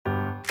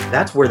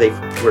That's where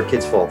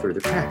kids fall through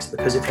the cracks,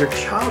 because if your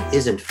child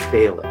isn't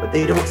failing, but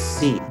they don't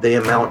see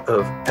the amount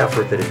of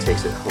effort that it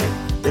takes at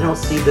home, they don't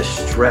see the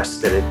stress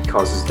that it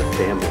causes the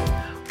family,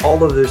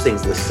 all of those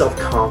things, the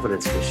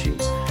self-confidence issues,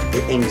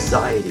 the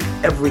anxiety,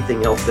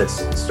 everything else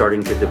that's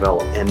starting to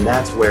develop. And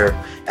that's where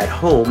at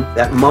home,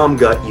 that mom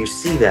gut, you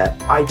see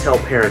that. I tell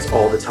parents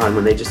all the time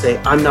when they just say,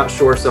 I'm not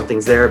sure if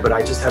something's there, but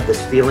I just have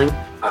this feeling.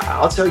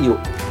 I'll tell you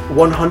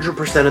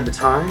 100% of the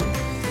time,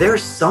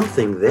 there's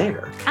something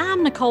there.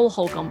 I'm Nicole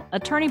Holcomb,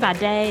 attorney by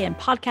day and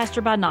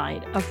podcaster by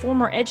night, a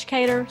former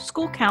educator,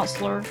 school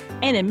counselor,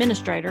 and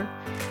administrator,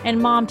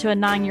 and mom to a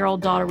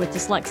 9-year-old daughter with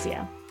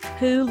dyslexia,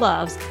 who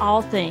loves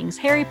all things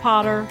Harry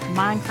Potter,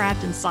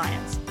 Minecraft, and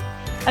science.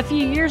 A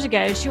few years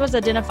ago, she was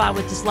identified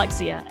with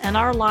dyslexia, and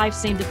our life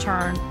seemed to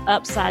turn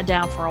upside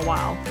down for a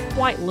while,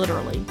 quite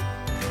literally.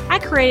 I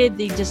created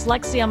the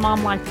Dyslexia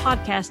Mom Life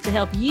podcast to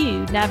help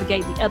you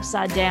navigate the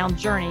upside down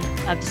journey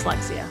of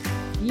dyslexia.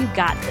 You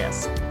got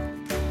this.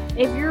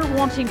 If you're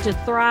wanting to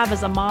thrive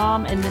as a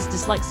mom in this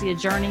dyslexia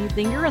journey,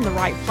 then you're in the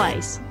right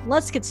place.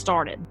 Let's get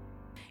started.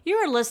 You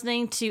are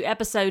listening to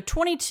episode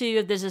 22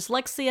 of the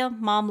Dyslexia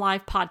Mom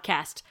Life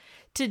podcast.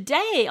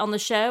 Today on the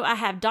show, I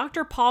have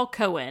Dr. Paul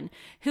Cohen,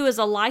 who is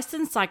a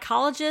licensed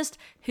psychologist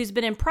who's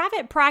been in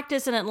private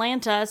practice in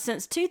Atlanta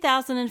since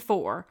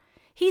 2004.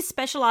 He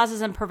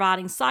specializes in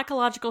providing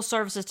psychological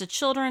services to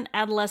children,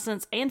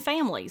 adolescents, and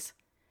families.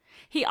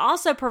 He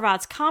also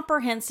provides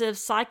comprehensive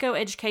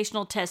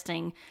psychoeducational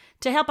testing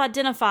to help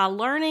identify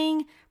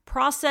learning,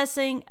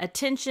 processing,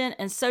 attention,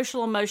 and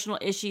social-emotional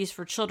issues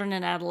for children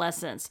and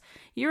adolescents.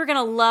 You're going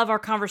to love our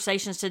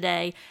conversations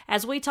today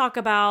as we talk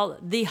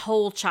about the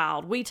whole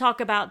child. We talk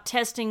about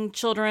testing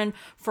children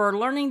for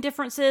learning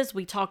differences.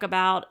 We talk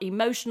about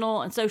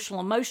emotional and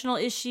social-emotional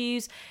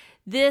issues.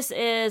 This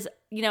is,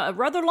 a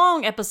rather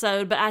long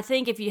episode, but I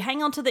think if you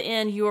hang on to the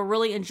end, you will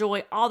really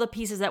enjoy all the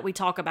pieces that we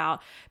talk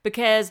about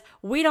because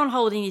we don't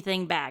hold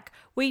anything back.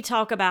 We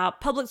talk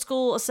about public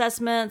school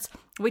assessments.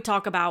 We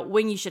talk about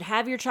when you should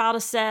have your child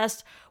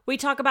assessed. We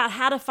talk about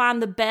how to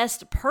find the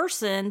best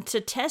person to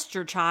test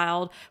your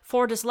child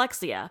for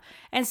dyslexia.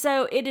 And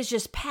so it is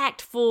just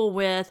packed full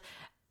with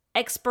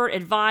expert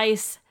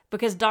advice,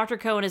 because Dr.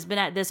 Cohen has been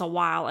at this a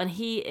while and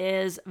he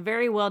is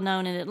very well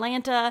known in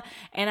Atlanta,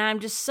 and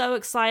I'm just so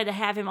excited to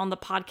have him on the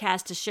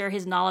podcast to share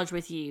his knowledge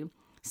with you.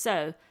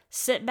 So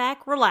sit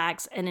back,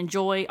 relax, and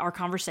enjoy our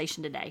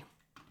conversation today.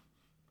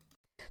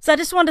 So I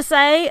just wanted to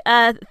say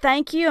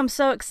thank you. I'm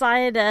so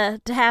excited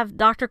to have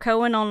Dr.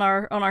 Cohen on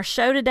our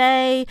show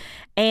today,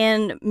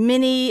 and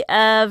many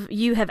of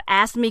you have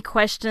asked me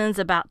questions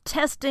about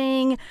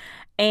testing.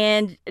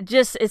 And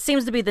just, it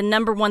seems to be the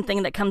number one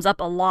thing that comes up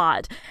a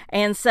lot.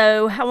 And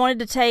so I wanted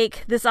to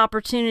take this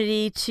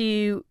opportunity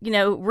to,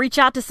 reach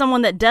out to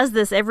someone that does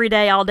this every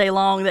day, all day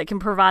long, that can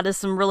provide us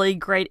some really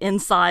great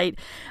insight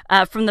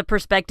from the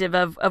perspective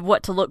of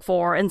what to look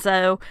for. And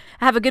so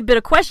I have a good bit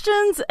of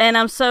questions, and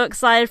I'm so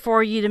excited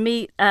for you to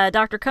meet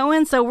Dr.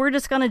 Cohen. So we're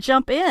just going to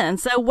jump in.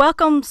 So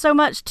welcome so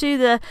much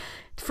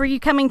for you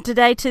coming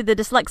today to the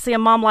Dyslexia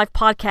Mom Life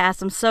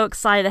podcast. I'm so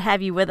excited to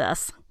have you with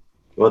us.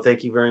 Well,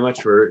 thank you very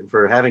much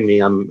for having me.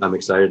 I'm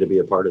excited to be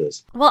a part of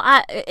this. Well,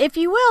 if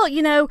you will,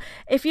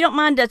 if you don't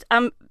mind,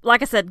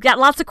 like I said, got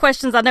lots of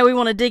questions I know we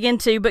want to dig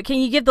into, but can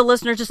you give the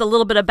listeners just a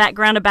little bit of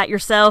background about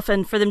yourself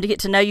and for them to get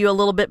to know you a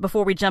little bit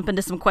before we jump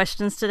into some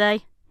questions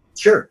today?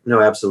 Sure.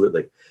 No,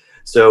 absolutely.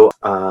 So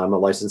I'm a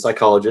licensed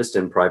psychologist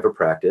in private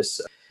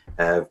practice.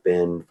 Have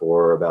been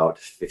for about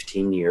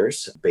 15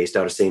 years, based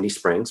out of Sandy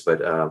Springs,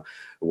 but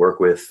work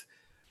with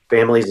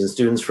families and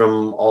students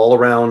from all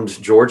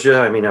around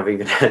Georgia. I mean, I've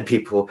even had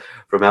people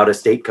from out of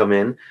state come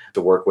in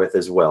to work with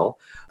as well.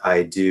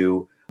 I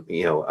do,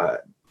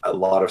 a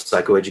lot of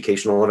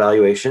psychoeducational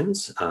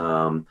evaluations.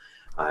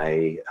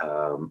 I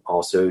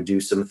also do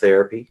some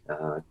therapy.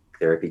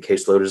 Therapy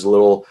caseload is a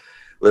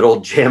little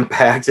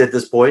jam-packed at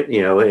this point,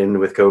 and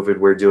with COVID,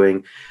 we're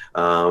doing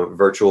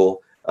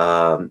virtual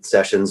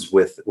sessions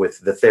with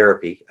the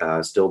therapy,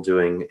 still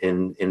doing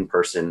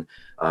in-person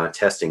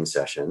testing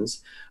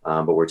sessions,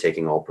 but we're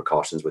taking all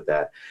precautions with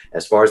that.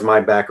 As far as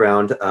my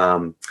background,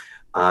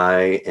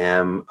 I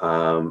am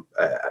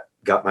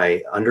got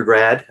my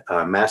undergrad,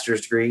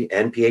 master's degree,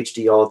 and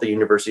PhD all at the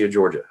University of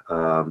Georgia.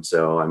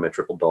 So I'm a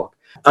triple dog.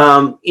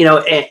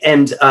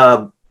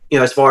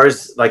 As far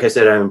as, like I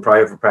said, I'm in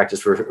private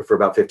practice for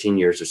about 15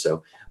 years or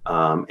so,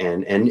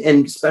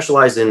 and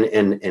specialize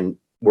in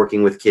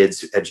working with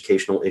kids,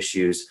 educational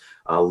issues,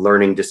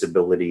 learning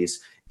disabilities,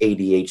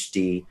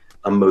 ADHD,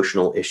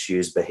 emotional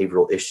issues,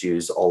 behavioral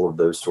issues, all of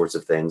those sorts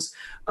of things.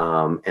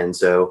 And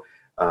so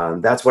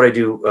that's what I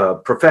do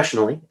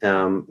professionally.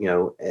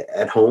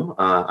 At home,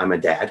 I'm a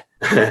dad.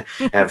 I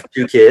have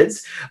 2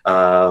 kids.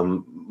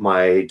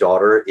 My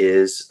daughter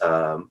is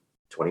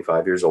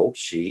 25 years old.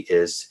 She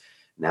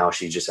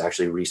just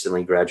actually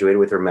recently graduated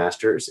with her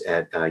master's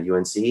at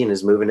UNC and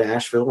is moving to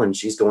Asheville, and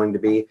she's going to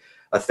be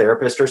a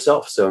therapist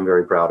herself. So I'm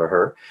very proud of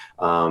her.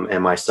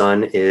 And my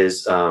son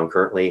is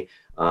currently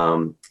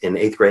in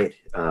 8th grade.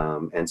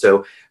 And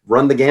so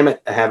run the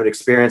gamut. I have an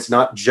experience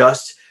not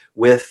just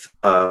with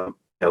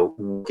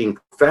working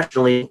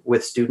professionally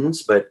with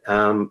students, but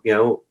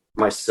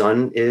my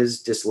son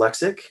is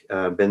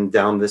dyslexic. Been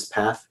down this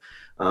path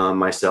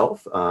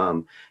myself.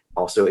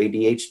 Also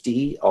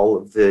ADHD, all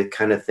of the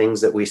kind of things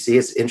that we see.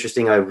 It's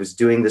interesting. I was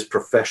doing this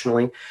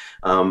professionally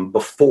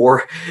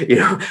before,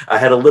 I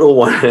had a little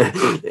one,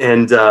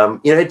 and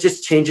it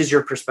just changes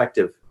your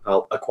perspective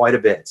quite a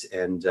bit.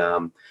 And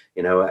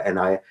and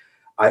I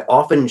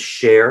often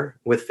share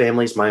with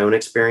families my own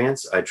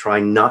experience. I try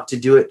not to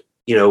do it,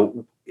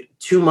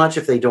 too much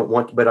if they don't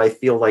want to, but I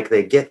feel like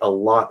they get a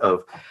lot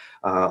of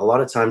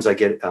times I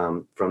get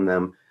from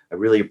them, I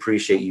really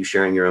appreciate you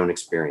sharing your own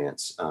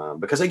experience,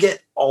 because I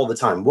get all the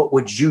time, what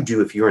would you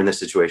do if you were in this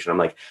situation? I'm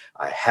like,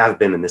 I have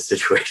been in this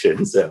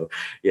situation. So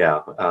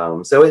yeah.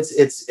 So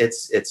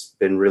it's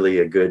been really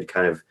a good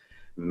kind of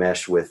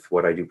mesh with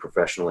what I do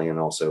professionally and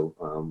also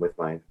with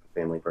my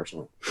family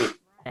personally.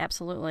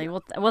 Absolutely.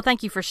 Well,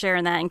 thank you for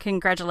sharing that, and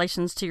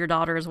congratulations to your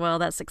daughter as well.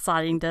 That's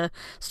exciting to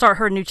start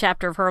her new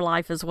chapter of her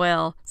life as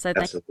well. So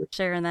thank you for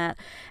sharing that.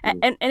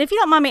 And if you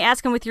don't mind me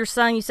asking, with your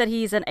son, you said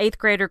he's an 8th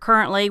grader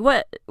currently.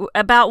 What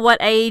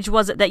age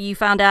was it that you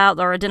found out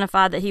or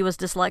identified that he was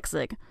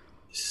dyslexic?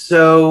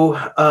 So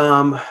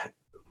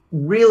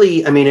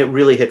really, it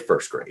really hit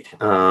 1st grade.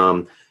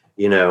 And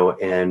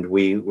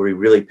we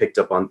really picked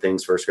up on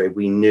things 1st grade.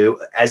 We knew,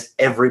 as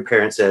every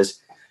parent says,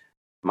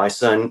 my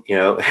son,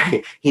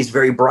 he's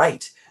very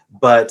bright,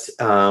 but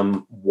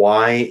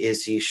why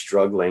is he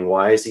struggling?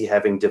 Why is he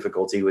having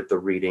difficulty with the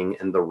reading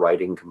and the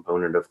writing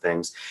component of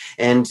things?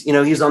 And,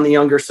 he's on the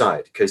younger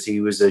side because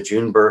he was a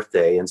June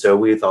birthday. And so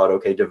we thought,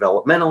 okay,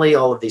 developmentally,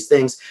 all of these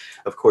things,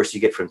 of course,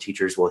 you get from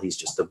teachers, well, he's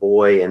just a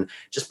boy. And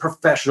just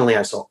professionally,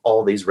 I saw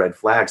all these red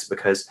flags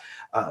because,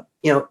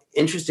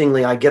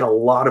 interestingly, I get a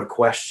lot of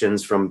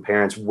questions from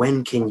parents.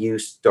 When can you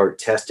start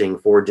testing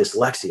for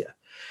dyslexia?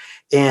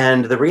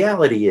 And the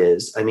reality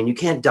is, you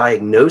can't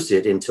diagnose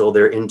it until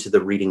they're into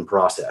the reading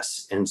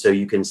process. And so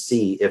you can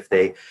see if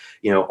they,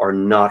 are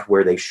not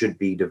where they should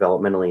be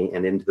developmentally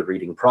and into the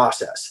reading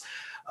process.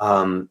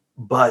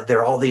 But there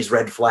are all these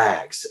red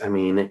flags.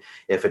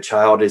 If a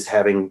child is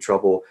having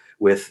trouble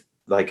with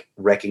like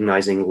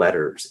recognizing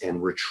letters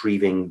and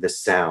retrieving the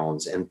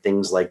sounds and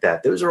things like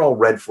that, those are all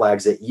red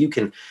flags that you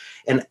can,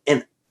 and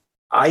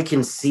I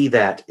can see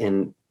that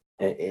in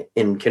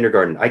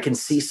kindergarten. I can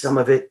see some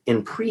of it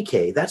in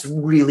pre-K. That's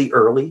really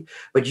early,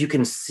 but you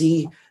can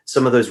see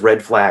some of those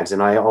red flags.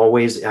 And I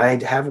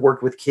have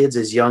worked with kids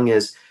as young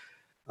as,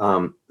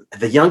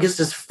 the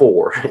youngest is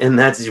 4, and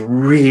that's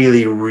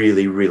really,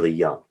 really, really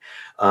young.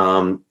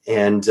 So,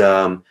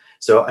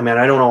 I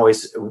don't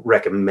always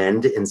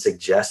recommend and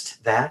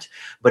suggest that,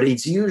 but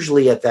it's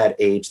usually at that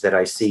age that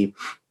I see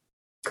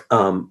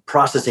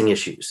processing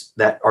issues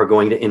that are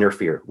going to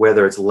interfere,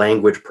 whether it's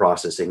language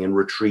processing and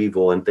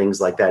retrieval and things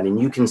like that. And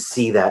you can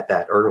see that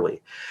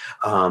early.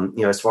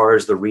 As far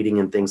as the reading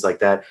and things like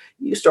that,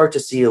 you start to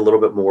see a little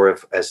bit more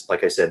of, as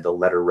like I said, the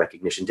letter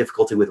recognition,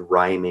 difficulty with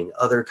rhyming,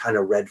 other kind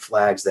of red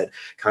flags that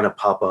kind of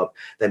pop up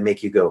that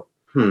make you go,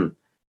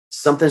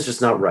 something's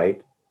just not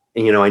right.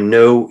 And, I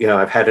know,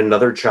 I've had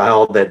another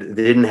child that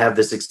didn't have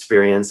this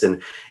experience.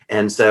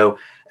 And so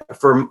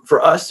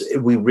for us,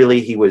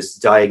 he was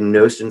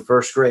diagnosed in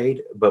 1st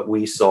grade, but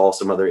we saw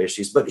some other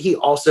issues. But he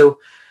also,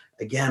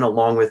 again,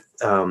 along with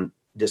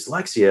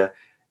dyslexia,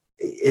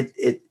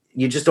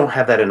 you just don't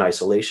have that in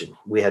isolation.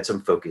 We had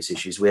some focus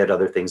issues. We had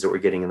other things that were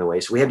getting in the way.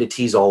 So we had to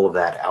tease all of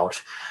that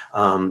out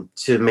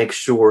to make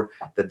sure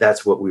that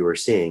that's what we were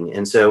seeing.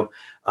 And so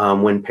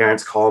when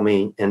parents call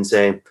me and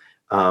say,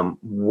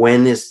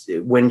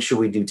 when should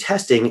we do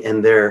testing?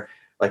 And they're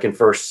like in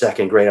 1st,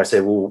 2nd grade, I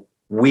say, well,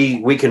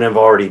 we can have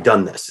already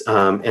done this.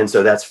 And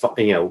so that's,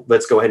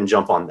 let's go ahead and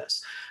jump on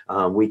this.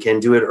 We can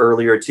do it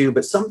earlier too,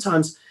 but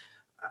sometimes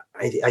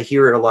I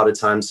hear it a lot of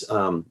times,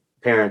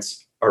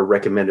 parents are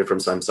recommended from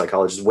some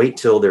psychologists, wait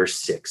till they're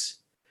 6.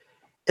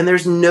 And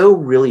there's no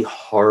really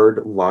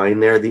hard line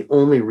there. The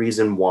only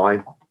reason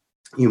why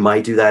you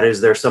might do that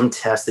is there's some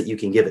tests that you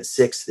can give at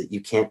 6 that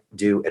you can't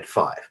do at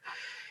 5.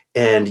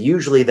 And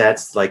usually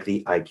that's like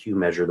the IQ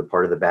measure, the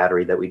part of the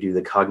battery that we do,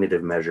 the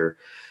cognitive measure,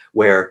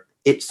 where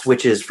it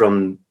switches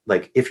from,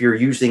 like, if you're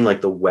using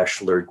like the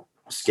Wechsler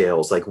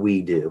scales like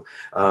we do,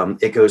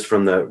 it goes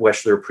from the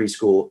Wechsler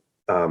preschool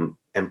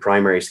and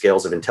primary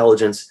scales of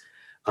intelligence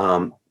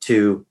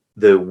to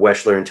the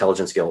Wechsler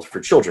intelligence scales for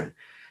children.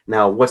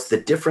 Now, what's the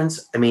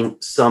difference?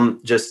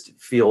 Some just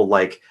feel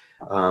like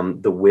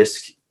the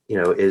WISC,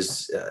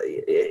 is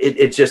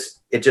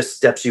it just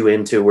steps you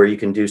into where you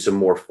can do some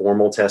more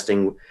formal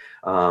testing,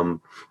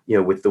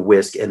 with the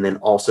WISC, and then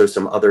also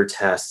some other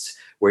tests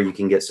where you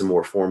can get some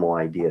more formal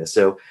ideas.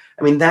 So,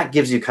 that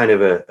gives you kind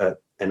of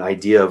an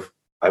idea of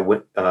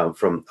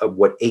from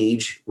what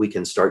age we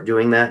can start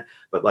doing that.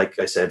 But like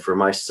I said, for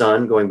my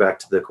son, going back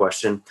to the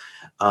question,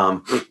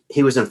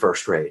 he was in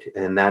 1st grade,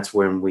 and that's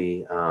when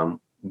we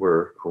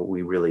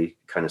really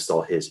kind of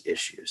saw his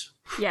issues.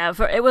 Yeah,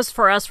 it was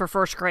for us for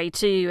 1st grade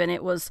too, and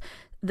it was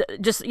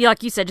just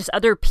like you said, just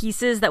other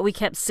pieces that we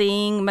kept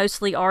seeing.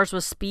 Mostly ours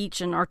was speech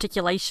and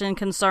articulation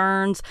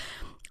concerns.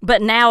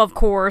 But now, of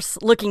course,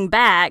 looking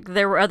back,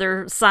 there were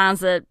other signs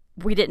that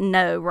we didn't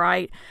know,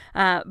 right?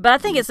 But I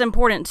think it's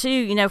important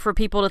too, for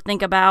people to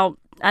think about.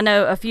 I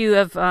know a few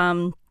of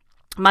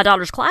my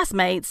daughter's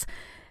classmates,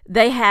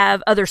 they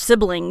have other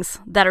siblings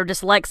that are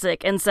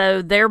dyslexic. And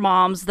so their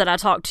moms that I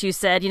talked to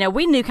said,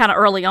 we knew kind of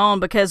early on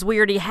because we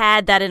already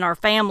had that in our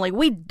family.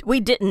 We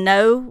didn't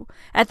know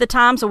at the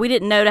time, so we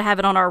didn't know to have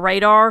it on our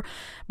radar.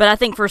 But I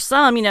think for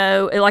some,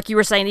 like you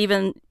were saying,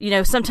 even,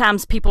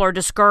 sometimes people are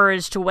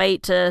discouraged to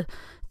wait to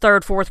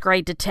third, fourth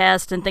grade to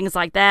test and things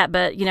like that.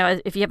 But,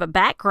 if you have a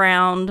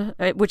background,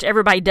 which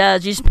everybody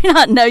does, you just may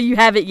not know you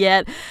have it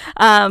yet,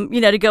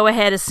 to go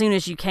ahead as soon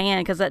as you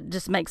can, because that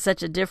just makes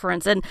such a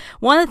difference. And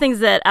one of the things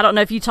that I don't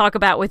know if you talk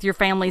about with your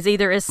families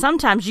either is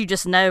sometimes you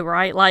just know,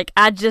 right? Like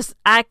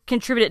I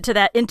contributed to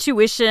that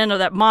intuition or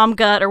that mom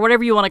gut or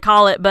whatever you want to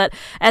call it. But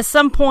at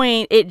some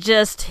point it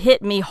just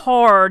hit me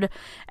hard.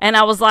 And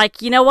I was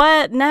like, you know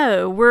what?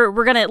 No, we're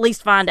going to at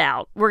least find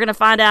out. We're going to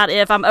find out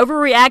if I'm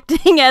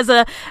overreacting as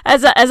an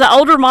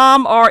older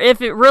mom, or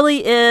if it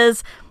really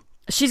is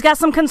she's got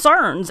some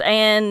concerns,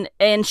 and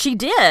she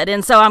did.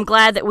 And so I'm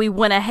glad that we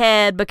went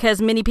ahead,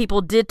 because many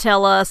people did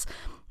tell us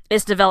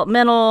it's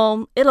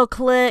developmental, it'll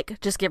click,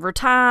 just give her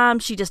time.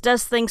 She just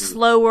does things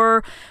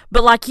slower.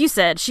 But like you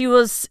said,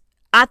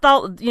 I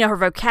thought, her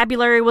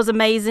vocabulary was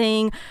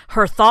amazing.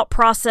 Her thought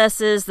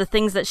processes, the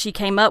things that she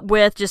came up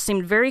with just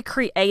seemed very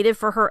creative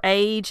for her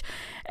age.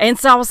 And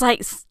so I was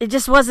like, it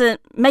just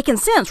wasn't making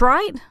sense,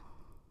 right?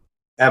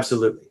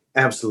 Absolutely.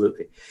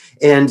 Absolutely.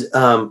 And,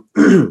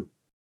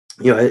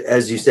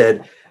 as you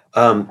said,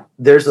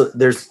 there's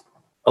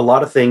a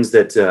lot of things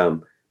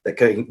that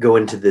can go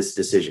into this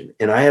decision.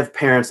 And I have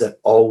parents that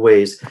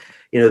always,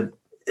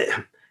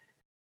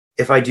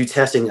 if I do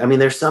testing,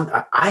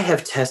 I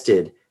have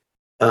tested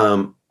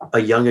a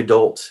young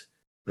adult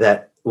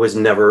that was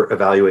never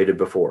evaluated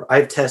before.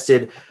 I've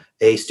tested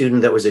a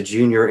student that was a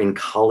junior in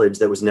college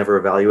that was never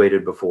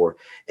evaluated before.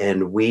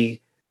 And we're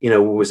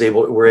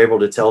able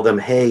to tell them,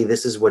 hey,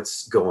 this is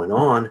what's going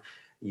on.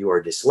 You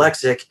are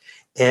dyslexic.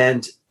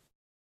 And,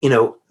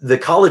 the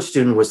college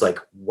student was like,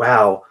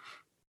 wow,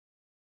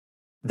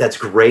 that's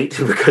great,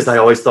 because I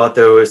always thought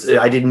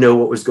I didn't know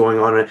what was going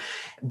on.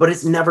 But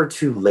it's never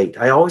too late.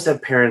 I always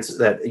have parents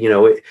that,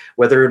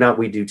 whether or not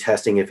we do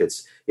testing, if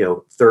it's,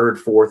 third,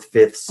 fourth,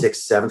 fifth,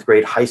 sixth, seventh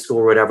grade, high school,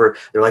 or whatever,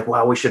 they're like,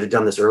 wow, we should have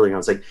done this earlier. I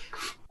was like,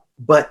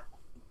 but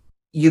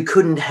you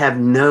couldn't have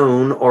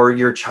known, or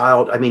your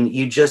child,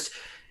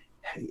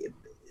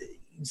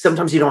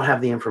 sometimes you don't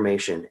have the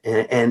information,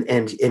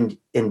 and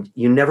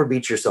you never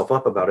beat yourself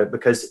up about it,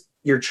 because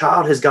your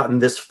child has gotten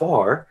this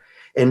far,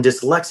 and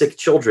dyslexic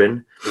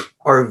children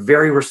are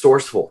very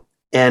resourceful.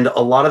 And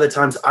a lot of the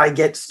times I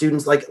get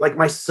students like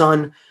my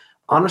son,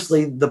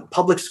 honestly, the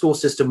public school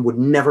system would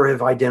never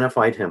have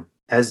identified him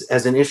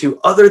as an issue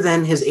other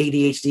than his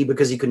ADHD,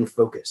 because he couldn't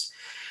focus.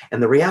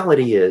 And the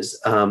reality is,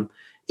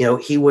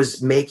 he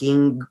was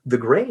making the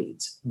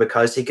grades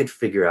because he could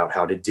figure out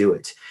how to do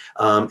it.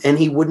 And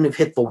he wouldn't have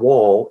hit the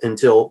wall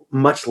until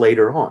much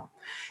later on.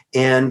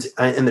 And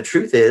the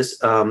truth is,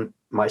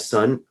 my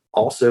son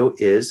also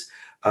is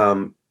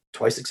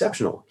twice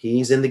exceptional.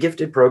 He's in the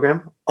gifted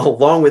program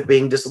along with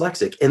being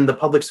dyslexic. In the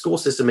public school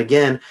system,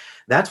 again,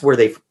 that's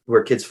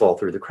where kids fall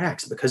through the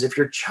cracks, because if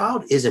your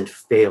child isn't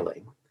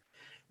failing,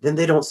 then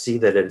they don't see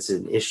that it's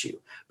an issue,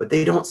 but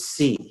they don't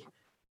see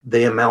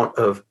the amount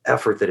of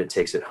effort that it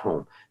takes at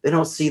home. They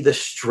don't see the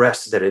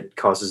stress that it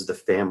causes the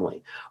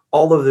family,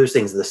 all of those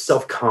things, the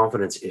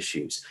self-confidence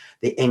issues,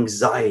 the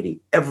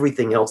anxiety,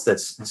 everything else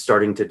that's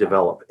starting to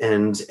develop.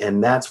 And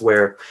that's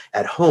where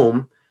at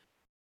home,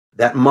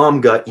 that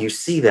mom gut, you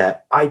see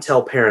that. I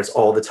tell parents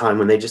all the time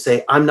when they just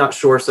say, I'm not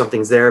sure if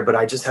something's there, but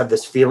I just have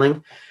this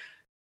feeling.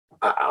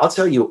 I'll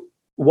tell you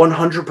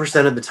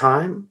 100% of the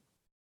time,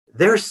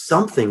 there's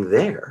something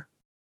there.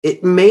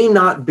 It may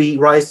not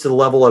rise to the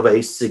level of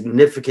a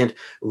significant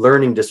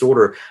learning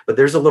disorder, but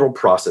there's a little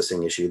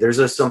processing issue.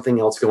 There's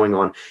something else going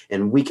on,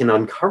 and we can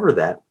uncover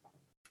that.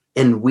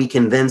 And we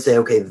can then say,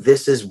 okay,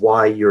 this is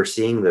why you're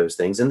seeing those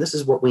things. And this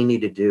is what we need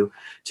to do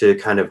to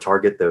kind of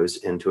target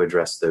those and to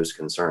address those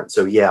concerns.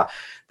 So yeah,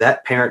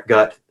 that parent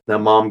gut, the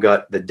mom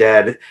gut, the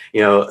dad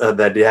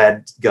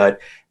gut,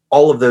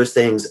 all of those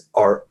things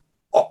are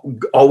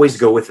always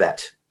go with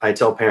that. I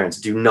tell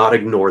parents, do not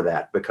ignore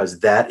that, because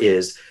that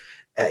is,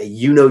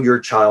 your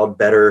child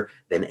better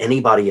than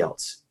anybody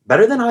else,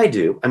 better than I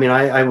do.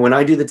 I when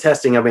I do the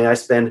testing, I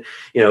spend,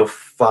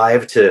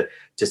 5 to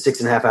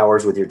 6.5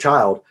 hours with your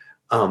child.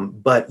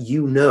 But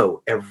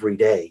every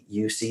day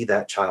you see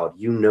that child,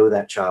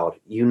 that child,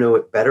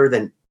 it better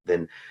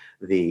than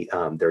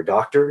their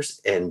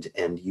doctors.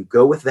 And you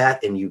go with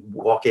that, and you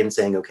walk in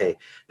saying, okay,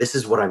 this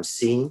is what I'm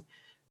seeing.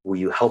 Will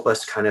you help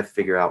us kind of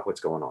figure out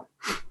what's going on?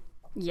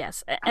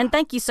 Yes. And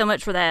thank you so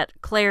much for that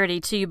clarity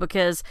too,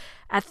 because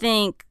I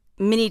think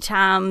many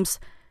times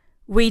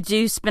we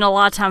do spend a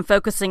lot of time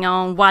focusing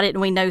on why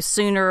didn't we know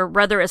sooner,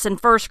 whether it's in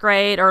first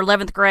grade or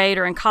 11th grade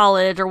or in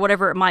college or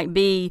whatever it might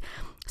be.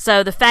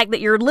 So the fact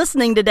that you're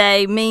listening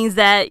today means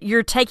that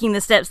you're taking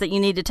the steps that you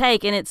need to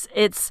take. And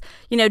it's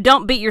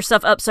don't beat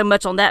yourself up so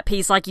much on that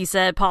piece, like you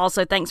said, Paul.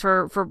 So thanks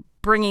for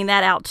bringing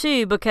that out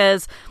too,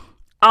 because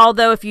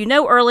although if you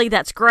know early,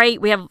 that's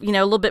great. We have, a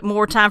little bit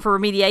more time for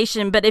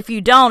remediation. But if you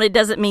don't, it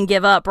doesn't mean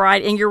give up,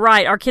 right? And you're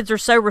right. Our kids are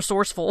so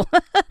resourceful.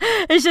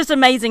 It's just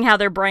amazing how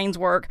their brains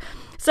work.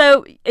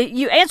 So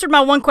you answered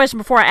my one question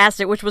before I asked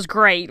it, which was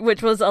great,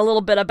 which was a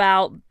little bit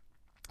about,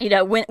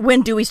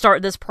 when do we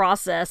start this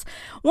process?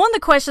 One of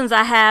the questions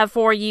I have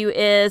for you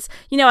is,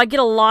 I get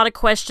a lot of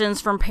questions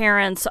from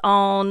parents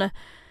on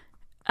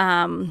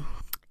the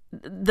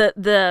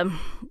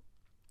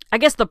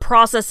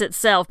process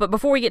itself. But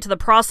before we get to the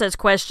process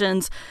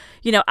questions,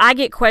 I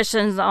get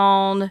questions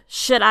on,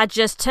 should I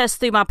just test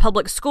through my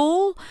public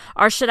school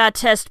or should I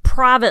test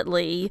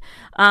privately?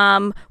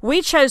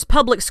 We chose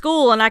public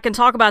school, and I can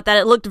talk about that.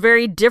 It looked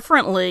very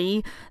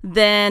differently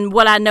than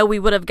what I know we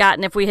would have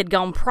gotten if we had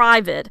gone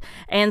private.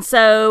 And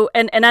so,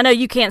 and I know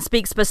you can't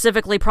speak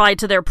specifically probably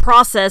to their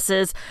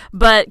processes,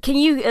 but can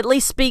you at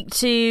least speak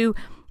to,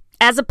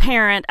 as a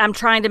parent, I'm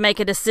trying to make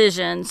a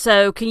decision.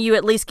 So can you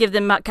at least give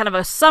them kind of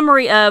a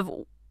summary of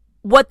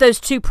what those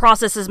two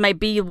processes may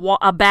be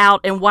about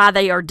and why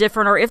they are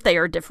different, or if they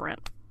are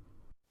different?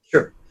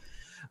 Sure.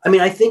 I mean,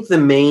 I think the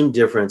main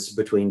difference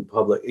between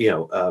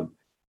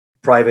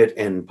private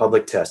and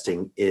public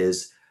testing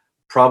is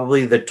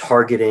probably the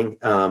targeting.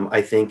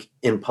 I think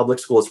in public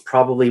school, it's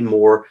probably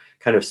more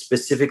kind of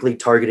specifically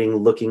targeting,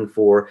 looking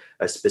for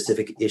a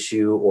specific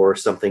issue or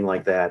something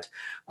like that.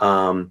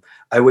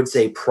 I would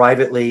say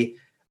privately,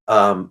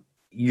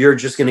 you're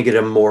just going to get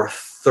a more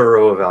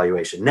thorough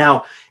evaluation.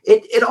 Now,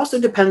 it also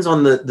depends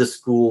on the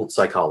school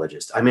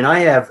psychologist. I mean,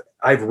 I've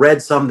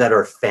read some that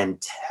are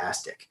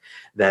fantastic,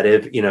 that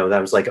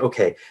that was like,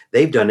 okay,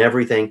 they've done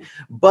everything,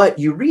 but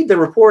you read the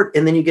report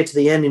and then you get to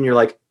the end and you're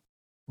like,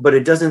 but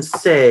it doesn't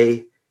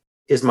say,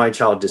 is my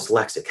child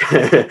dyslexic?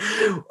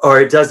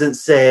 Or it doesn't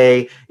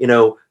say,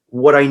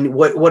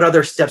 what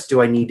other steps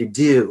do I need to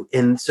do?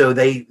 And so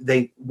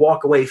they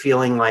walk away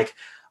feeling like,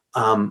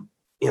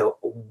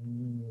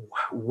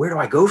 where do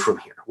I go from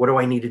here? What do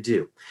I need to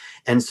do?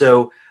 And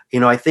so,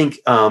 I think,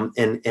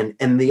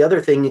 and the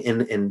other thing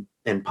in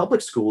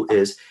public school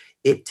is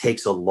it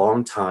takes a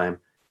long time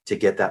to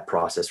get that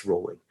process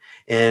rolling.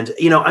 And,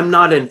 I'm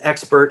not an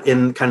expert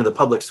in kind of the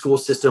public school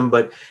system,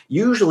 but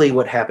usually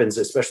what happens,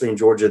 especially in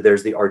Georgia,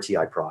 there's the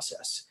RTI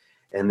process.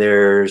 And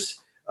there's,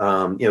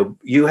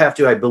 you have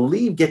to, I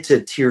believe, get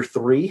to tier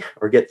 3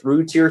 or get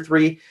through tier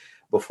 3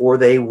 before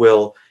they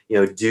will,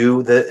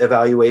 do the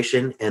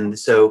evaluation. And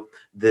so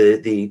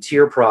the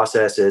tier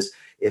process is,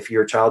 if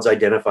your child's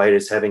identified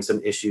as having some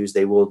issues,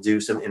 they will do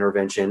some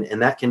intervention. And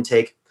that can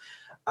take,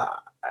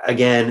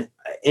 again,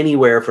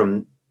 anywhere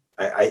from,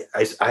 I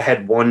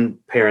had one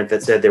parent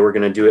that said they were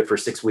going to do it for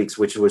 6 weeks,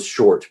 which was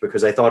short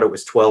because I thought it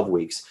was 12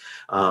 weeks,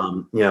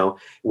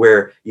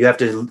 where you have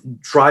to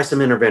try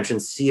some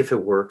interventions, see if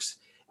it works.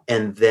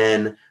 And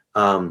then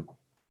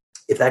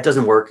if that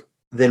doesn't work,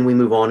 then we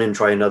move on and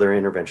try another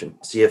intervention,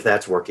 see if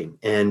that's working.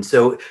 And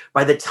so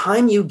by the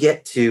time you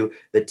get to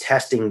the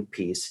testing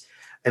piece,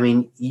 I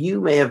mean,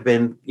 you may have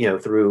been,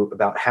 through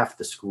about half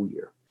the school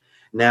year.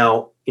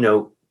 Now,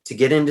 to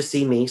get in to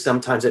see me,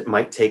 sometimes it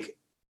might take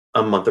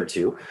a month or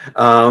two,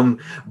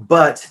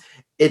 but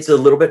it's a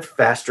little bit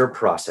faster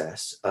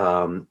process,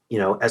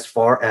 as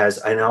far as,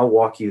 and I'll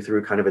walk you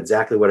through kind of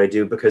exactly what I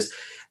do, because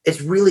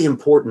it's really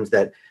important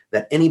that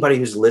anybody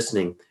who's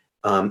listening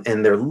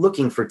and they're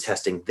looking for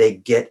testing, they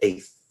get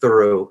a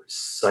thorough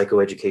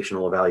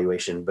psychoeducational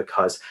evaluation,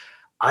 because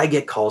I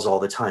get calls all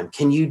the time.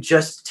 Can you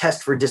just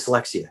test for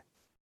dyslexia?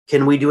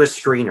 Can we do a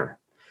screener?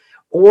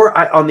 Or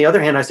on the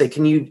other hand, I say,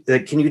 can you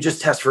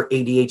just test for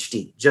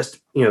ADHD?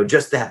 Just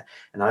that.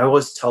 And I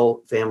always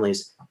tell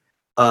families,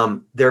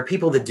 there are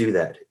people that do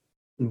that,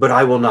 but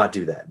I will not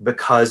do that,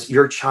 because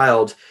your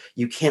child,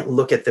 you can't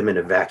look at them in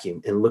a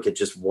vacuum and look at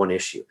just one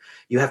issue.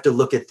 You have to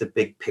look at the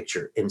big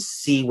picture and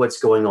see what's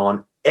going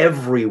on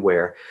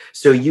everywhere,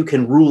 so you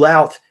can rule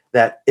out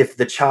that if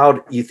the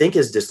child you think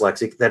is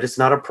dyslexic, that it's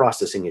not a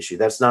processing issue,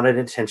 that's not an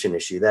attention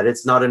issue, that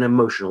it's not an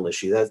emotional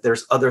issue, that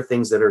there's other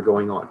things that are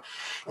going on.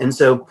 And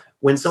so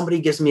when somebody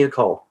gives me a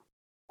call,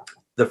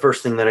 the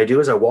first thing that I do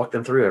is I walk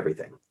them through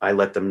everything. I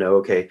let them know,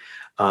 okay,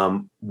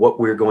 what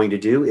we're going to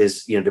do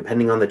is,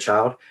 depending on the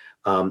child,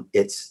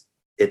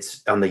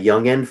 it's on the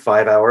young end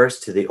 5 hours,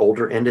 to the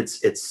older end it's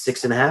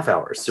 6.5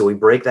 hours. So we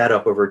break that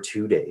up over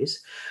 2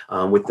 days.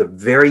 With the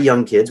very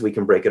young kids, we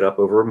can break it up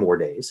over more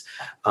days.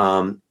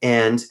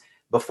 And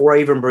before I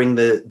even bring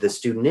the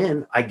student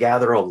in, I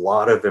gather a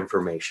lot of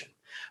information.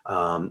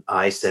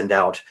 I send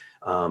out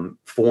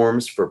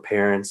forms for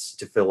parents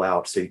to fill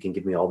out, so you can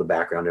give me all the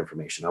background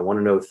information. I want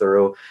to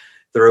know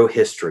thorough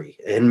history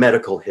and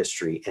medical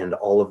history and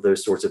all of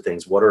those sorts of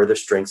things. What are the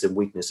strengths and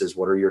weaknesses?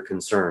 What are your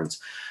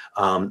concerns?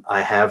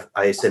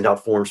 I send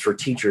out forms for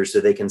teachers so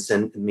they can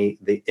send me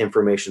the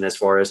information as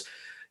far as,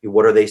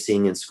 What are they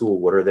seeing in school?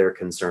 What are their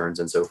concerns,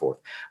 and so forth?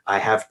 I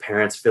have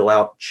parents fill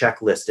out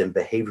checklists and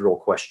behavioral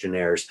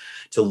questionnaires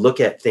to look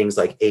at things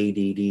like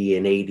ADD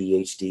and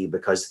ADHD,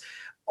 because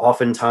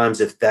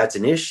oftentimes if that's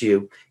an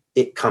issue,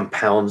 it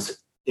compounds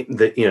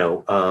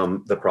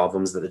the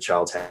problems that the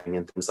child's having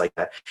and things like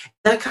that.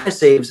 That kind of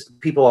saves,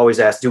 people always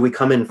ask, do we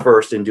come in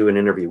first and do an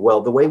interview?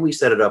 Well, the way we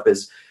set it up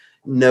is,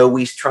 no,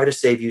 we try to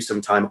save you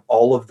some time.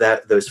 All of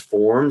that, those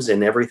forms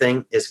and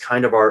everything is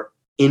kind of our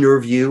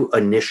interview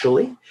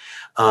initially.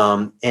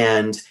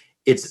 And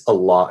it's a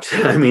lot.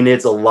 I mean,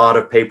 it's a lot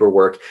of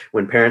paperwork.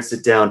 When parents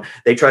sit down,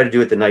 they try to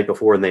do it the night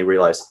before and they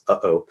realize,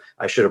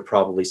 I should have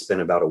probably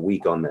spent about a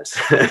week on this.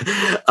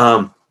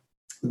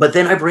 But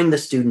then I bring the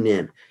student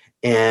in,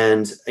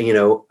 and,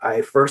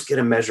 I first get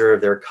a measure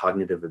of their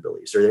cognitive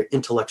abilities or their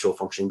intellectual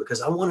functioning,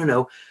 because I want to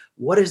know,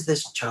 what is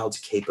this child's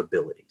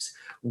capabilities?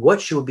 What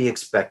should we be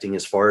expecting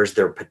as far as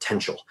their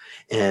potential?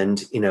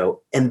 And,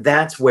 and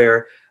that's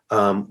where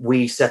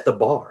we set the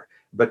bar.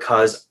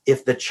 Because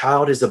if the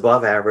child is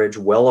above average,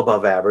 well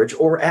above average,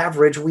 or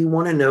average, we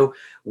want to know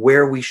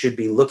where we should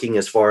be looking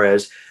as far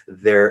as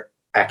their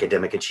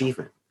academic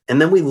achievement. And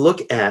then we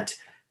look at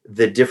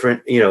the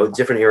different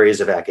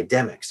areas of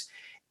academics.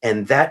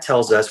 And that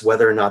tells us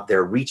whether or not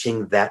they're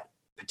reaching that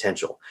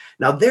potential.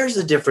 Now, there's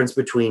a difference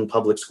between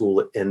public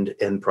school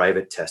and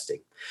private testing,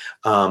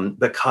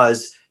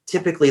 because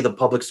typically the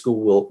public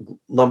school will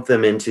lump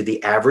them into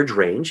the average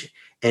range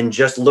and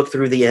just look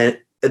through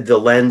the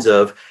lens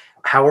of,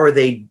 how are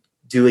they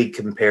doing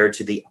compared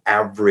to the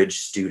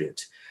average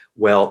student?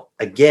 Well,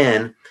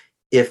 again,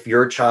 if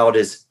your child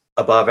is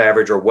above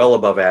average or well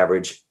above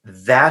average,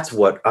 that's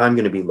what I'm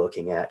going to be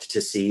looking at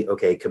to see,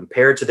 okay,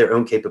 compared to their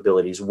own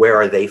capabilities, where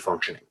are they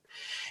functioning?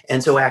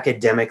 And so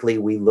academically,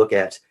 we look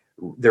at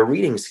their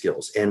reading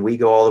skills, and we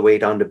go all the way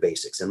down to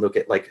basics and look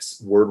at like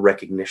word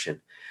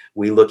recognition.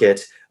 We look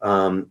at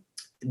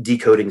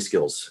decoding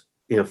skills,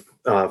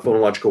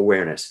 phonological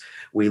awareness.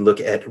 We look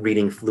at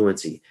reading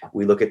fluency.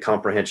 We look at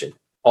comprehension.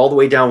 All the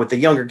way down with the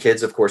younger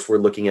kids, of course, we're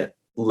looking at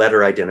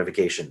letter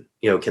identification.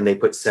 Can they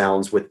put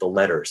sounds with the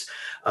letters?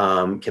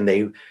 Can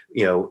they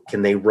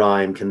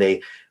rhyme? Can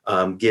they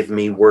give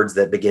me words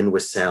that begin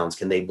with sounds?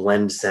 Can they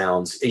blend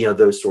sounds?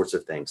 Those sorts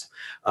of things.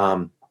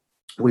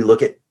 We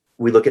look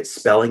at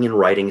spelling and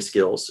writing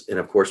skills. And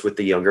of course, with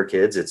the younger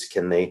kids, it's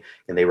can they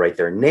write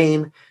their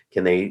name?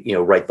 Can they,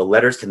 write the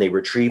letters? Can they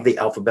retrieve the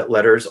alphabet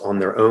letters on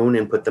their own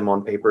and put them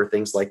on paper?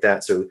 Things like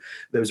that. So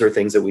those are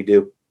things that we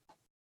do.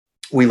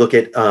 We look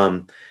at,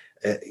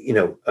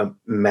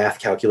 math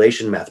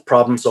calculation, math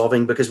problem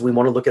solving, because we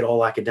want to look at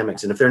all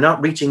academics. And if they're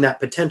not reaching that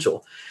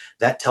potential,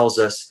 that tells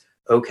us,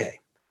 okay,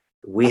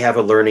 we have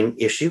a learning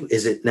issue.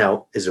 Is it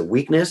a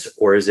weakness,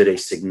 or is it a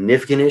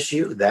significant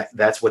issue?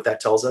 That's what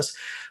that tells us.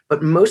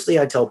 But mostly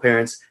I tell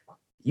parents,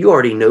 you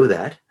already know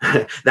that.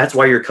 That's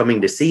why you're coming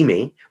to see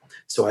me.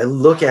 So I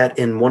look at,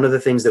 and one of the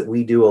things that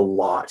we do a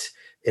lot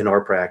in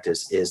our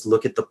practice is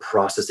look at the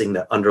processing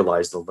that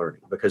underlies the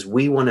learning, because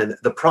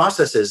the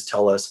processes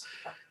tell us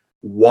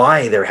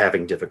why they're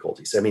having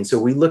difficulties. I mean, so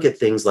we look at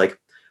things like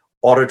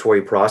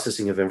auditory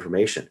processing of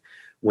information.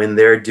 When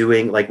they're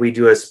doing, like we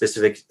do a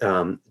specific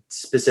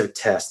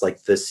test,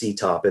 like the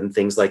CTOP and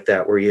things like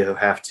that, where you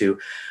have to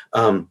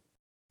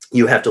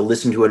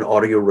listen to an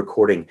audio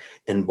recording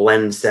and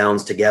blend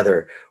sounds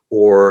together,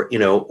 or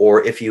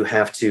if you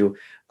have to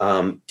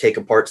take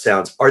apart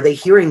sounds, are they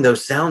hearing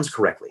those sounds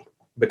correctly?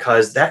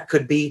 Because that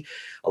could be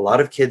a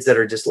lot of kids that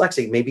are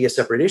dyslexic, maybe a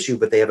separate issue,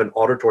 but they have an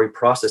auditory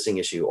processing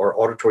issue or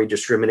auditory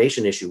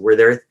discrimination issue, where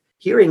they're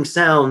hearing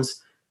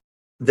sounds,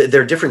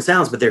 they're different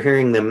sounds, but they're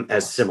hearing them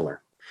as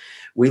similar.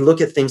 We look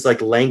at things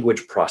like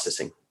language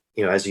processing,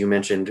 as you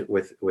mentioned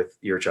with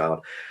your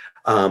child.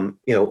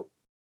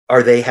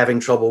 Are they having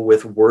trouble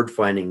with word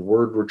finding,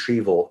 word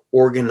retrieval,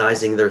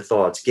 organizing their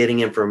thoughts,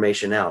 getting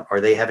information out?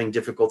 Are they having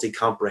difficulty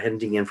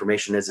comprehending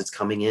information as it's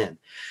coming in?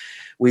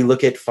 We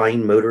look at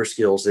fine motor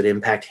skills that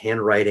impact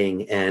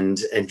handwriting and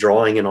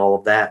drawing and all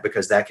of that,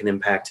 because that can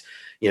impact,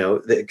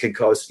 that could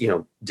cause,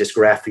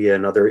 dysgraphia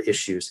and other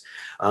issues.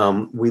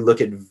 We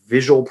look at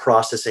visual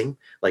processing,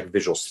 like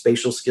visual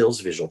spatial skills,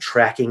 visual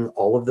tracking,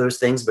 all of those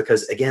things,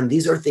 because again,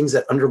 these are things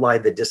that underlie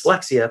the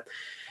dyslexia.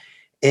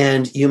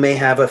 And you may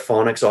have a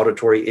phonics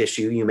auditory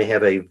issue. You may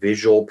have a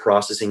visual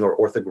processing or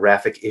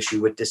orthographic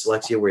issue with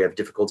dyslexia, where you have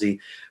difficulty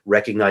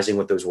recognizing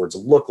what those words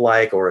look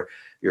like, or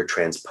you're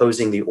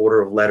transposing the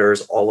order of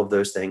letters, all of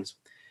those things.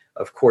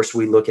 Of course,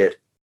 we look at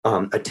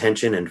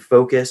attention and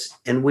focus.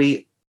 And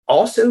we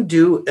also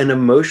do an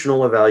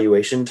emotional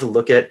evaluation to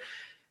look at,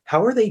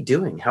 how are they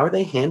doing? How are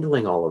they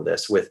handling all of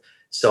this with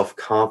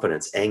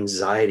self-confidence,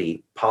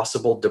 anxiety,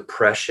 possible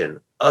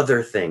depression,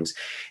 other things?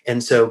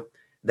 And so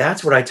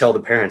that's what I tell the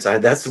parents.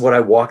 That's what I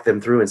walk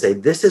them through and say,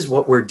 this is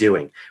what we're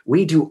doing.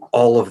 We do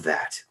all of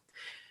that.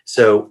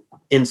 So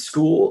in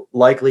school,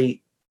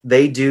 likely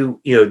they do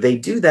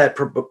that,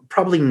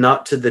 probably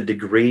not to the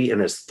degree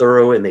and as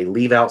thorough, and they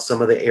leave out some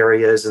of the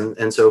areas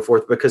and so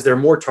forth, because they're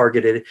more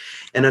targeted.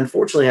 And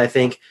unfortunately, I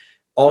think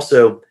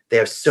also they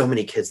have so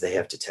many kids they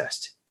have to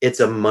test. it's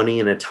a money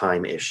and a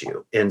time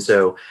issue. And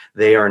so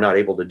they are not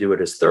able to do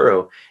it as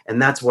thorough.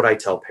 And that's what I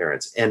tell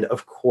parents. And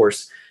of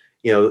course,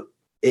 the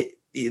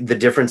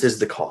difference is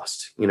the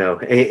cost.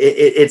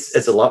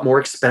 It's a lot more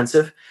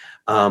expensive.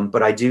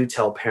 But I do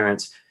tell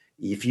parents,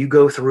 if you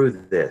go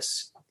through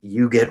this,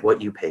 you get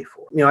what you pay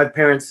for. I have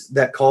parents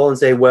that call and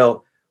say,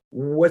 well,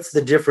 what's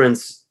the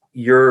difference?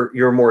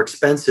 You're more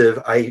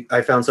expensive.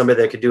 I found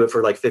somebody that could do it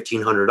for like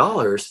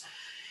 $1,500.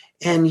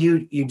 And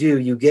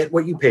you get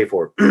what you pay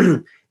for.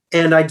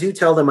 And I do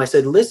tell them, I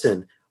said,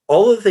 listen,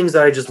 all of the things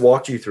that I just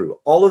walked you through,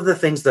 all of the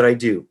things that I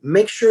do,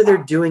 make sure they're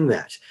doing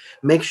that.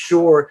 Make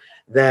sure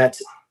that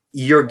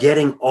you're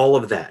getting all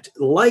of that.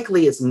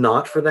 Likely it's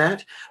not for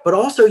that, but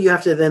also you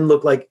have to then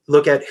look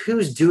at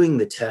who's doing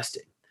the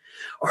testing.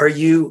 Are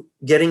you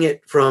getting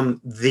it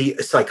from the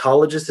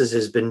psychologist that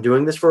has been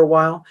doing this for a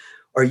while?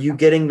 Are you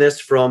getting this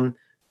from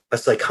a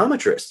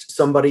psychometrist,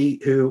 somebody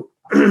who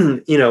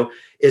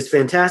is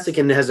fantastic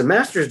and has a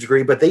master's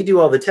degree, but they do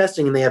all the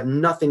testing and they have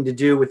nothing to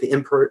do with the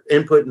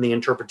input and the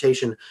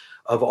interpretation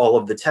of all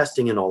of the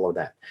testing and all of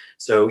that.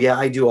 So yeah,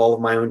 I do all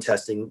of my own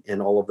testing and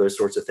all of those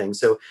sorts of things.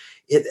 So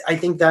I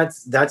think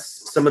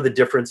that's some of the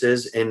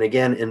differences. And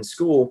again, in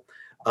school,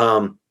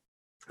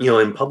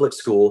 in public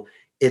school,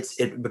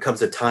 it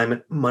becomes a time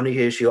and money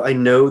issue. I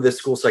know the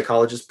school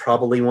psychologists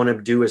probably want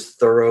to do as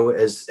thorough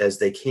as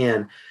they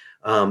can,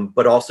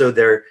 but also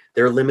they're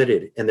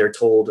limited and they're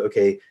told,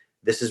 okay,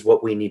 this is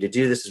what we need to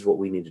do. This is what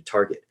we need to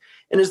target.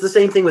 And it's the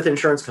same thing with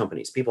insurance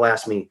companies. People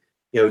ask me,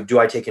 do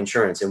I take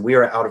insurance? And we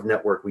are out of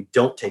network. We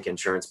don't take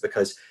insurance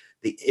because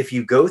if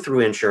you go through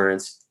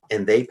insurance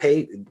and they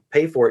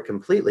pay for it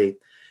completely,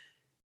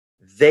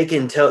 they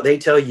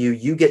tell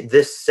you get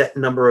this set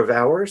number of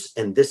hours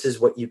and this is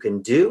what you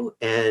can do.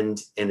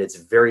 And it's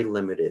very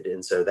limited.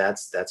 And so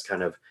that's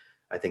kind of,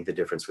 I think, the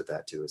difference with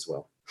that too as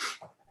well.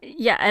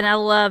 Yeah. And I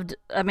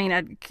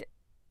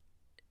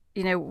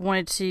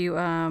wanted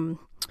to,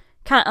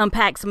 kind of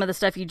unpack some of the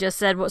stuff you just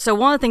said. So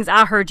one of the things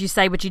I heard you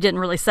say, but you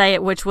didn't really say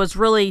it, which was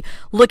really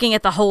looking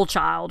at the whole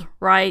child,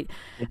 right?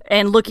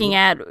 And looking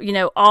at,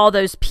 all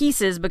those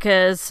pieces,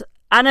 because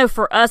I know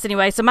for us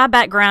anyway, so my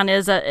background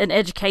is in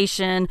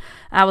education.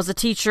 I was a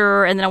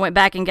teacher, and then I went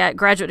back and got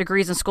graduate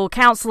degrees in school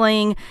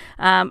counseling.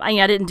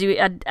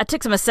 I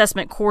took some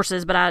assessment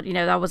courses, but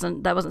that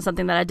wasn't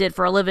something that I did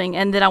for a living.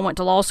 And then I went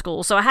to law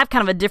school. So I have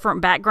kind of a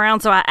different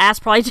background. So I ask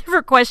probably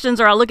different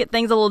questions, or I look at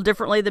things a little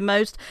differently than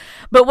most.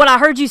 But what I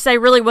heard you say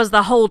really was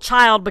the whole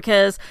child,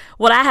 because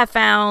what I have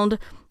found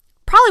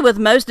probably with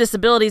most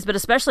disabilities, but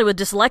especially with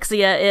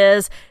dyslexia,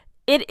 is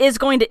it is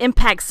going to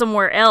impact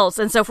somewhere else.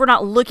 And so if we're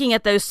not looking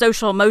at those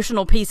social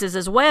emotional pieces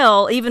as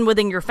well, even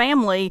within your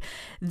family,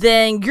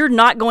 then you're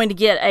not going to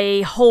get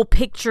a whole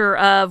picture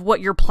of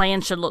what your plan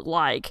should look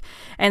like.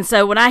 And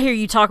so when I hear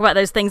you talk about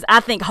those things,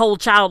 I think whole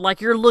child, like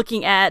you're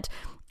looking at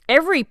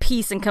every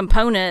piece and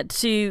component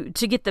to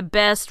get the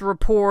best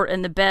report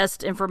and the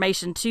best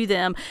information to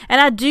them.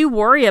 And I do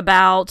worry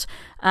about,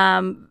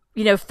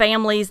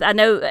 families. I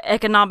know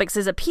economics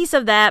is a piece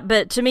of that,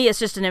 but to me, it's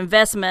just an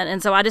investment.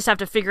 And so I just have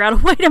to figure out a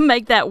way to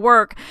make that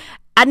work.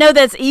 I know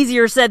that's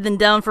easier said than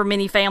done for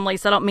many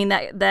families. So I don't mean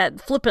that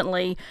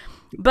flippantly,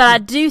 but I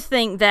do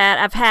think that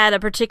I've had a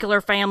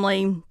particular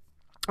family,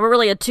 or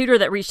really a tutor,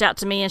 that reached out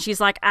to me, and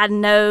she's like, I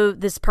know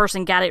this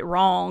person got it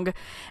wrong.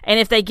 And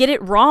if they get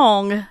it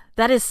wrong,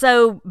 that is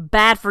so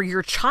bad for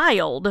your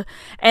child.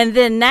 And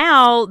then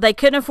now they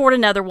couldn't afford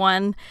another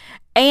one,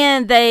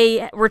 and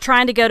they were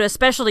trying to go to a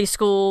specialty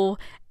school,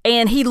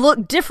 and he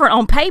looked different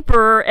on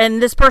paper.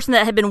 And this person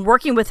that had been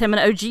working with him, an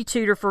OG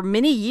tutor for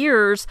many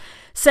years,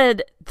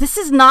 said, this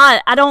is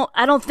not, I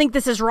don't think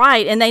this is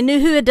right. And they knew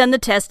who had done the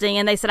testing,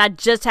 and they said, I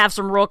just have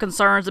some real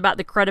concerns about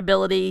the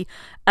credibility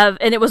of,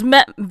 and it was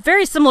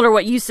very similar to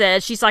what you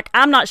said. She's like,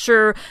 I'm not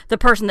sure the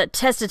person that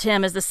tested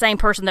him is the same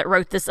person that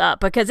wrote this up,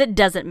 because it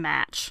doesn't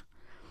match.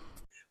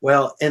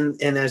 Well,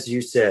 and as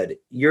you said,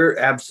 you're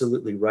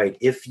absolutely right.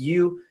 If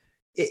you,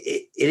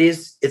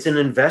 it's an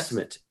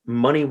investment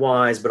money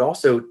wise, but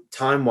also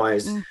time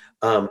wise.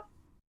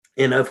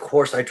 And of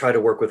course I try to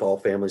work with all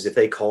families. If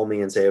they call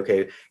me and say,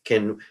 okay,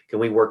 can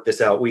we work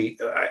this out?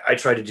 I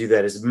try to do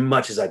that as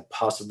much as I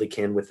possibly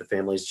can with the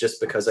families,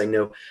 just because I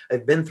know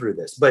I've been through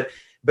this. But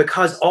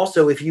because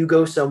also, if you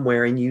go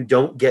somewhere and you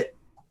don't get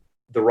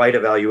the right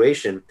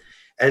evaluation,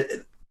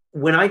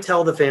 when I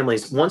tell the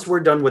families, once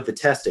we're done with the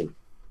testing,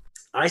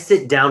 I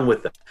sit down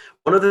with them.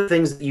 One of the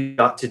things that you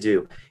got to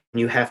do, and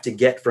you have to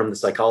get from the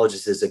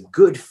psychologist, is a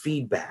good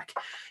feedback.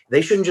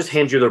 They shouldn't just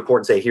hand you the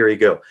report and say, here you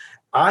go.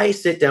 I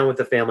sit down with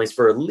the families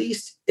for at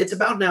least, it's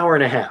about an hour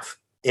and a half.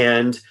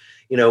 And,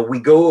 we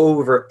go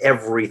over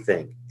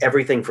everything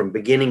from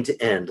beginning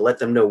to end, let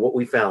them know what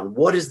we found.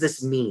 What does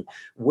this mean?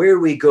 Where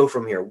do we go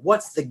from here?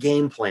 What's the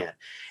game plan?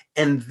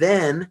 And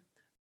then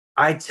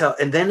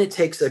it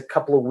takes a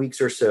couple of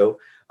weeks or so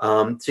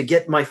to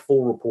get my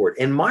full report.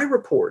 And my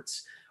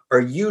reports are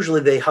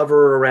usually, they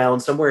hover around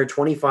somewhere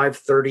 25,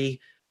 30,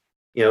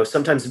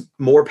 sometimes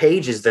more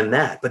pages than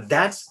that. But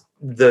that's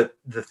the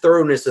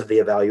thoroughness of the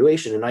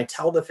evaluation. And I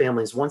tell the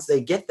families, once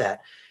they get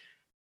that,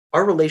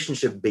 our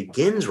relationship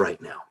begins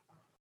right now,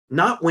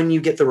 not when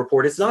you get the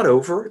report. It's not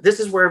over. This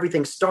is where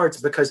everything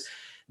starts, because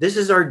this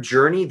is our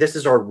journey. This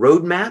is our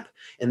roadmap.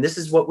 And this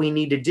is what we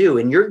need to do.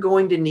 And you're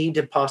going to need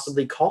to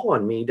possibly call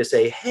on me to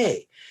say,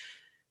 hey,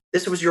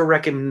 this was your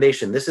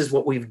recommendation. This is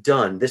what we've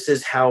done. This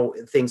is how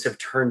things have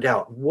turned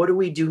out. What do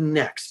we do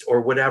next,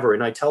 or whatever?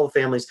 And I tell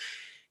families,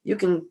 you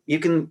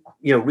can,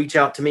 reach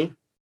out to me.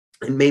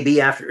 And maybe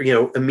after,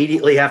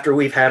 immediately after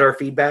we've had our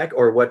feedback,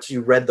 or once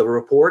you read the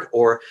report,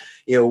 or,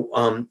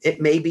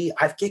 it may be,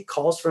 I get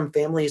calls from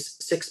families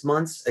 6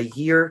 months, a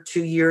year,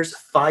 2 years,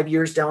 5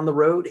 years down the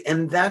road.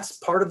 And that's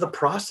part of the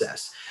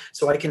process.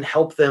 So I can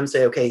help them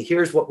say, okay,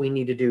 here's what we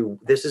need to do.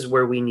 This is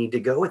where we need to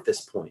go at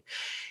this point.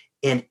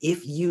 And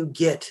if you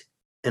get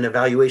an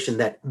evaluation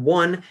that,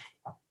 one,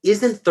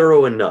 isn't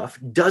thorough enough,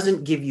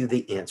 doesn't give you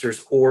the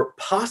answers, or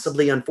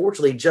possibly,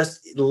 unfortunately,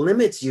 just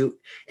limits you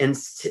and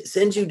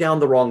sends you down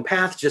the wrong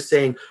path, just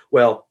saying,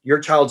 well, your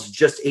child's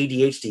just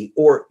ADHD,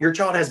 or your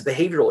child has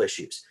behavioral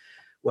issues.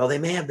 Well, they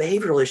may have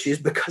behavioral issues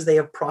because they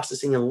have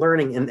processing and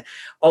learning and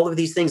all of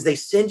these things. They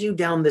send you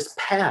down this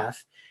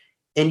path,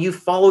 and you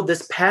followed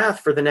this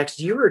path for the next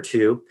year or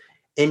two,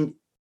 and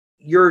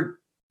you're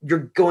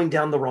going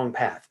down the wrong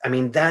path. I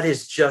mean, that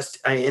is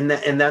just,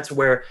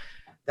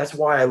 that's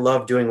why I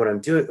love doing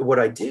what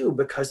I do,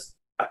 because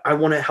I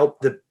want to help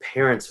the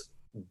parents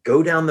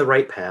go down the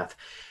right path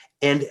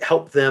and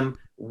help them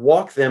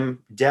walk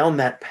them down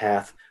that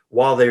path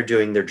while they're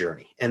doing their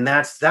journey. And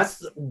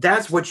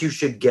that's what you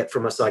should get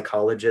from a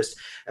psychologist,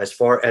 as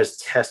far as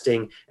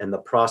testing and the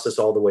process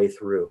all the way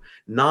through.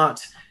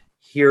 Not,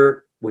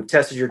 here, we've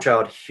tested your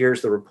child,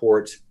 here's the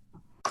report,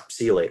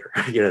 see you later.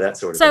 That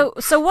sort of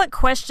thing. So what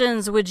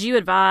questions would you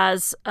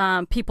advise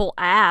people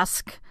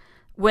ask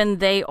when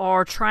they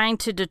are trying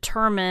to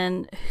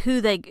determine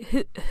who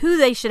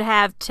they should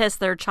have test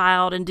their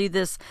child and do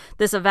this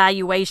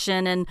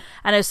evaluation? And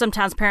I know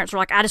sometimes parents are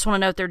like, I just want to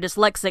know if they're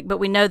dyslexic, but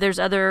we know there's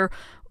other,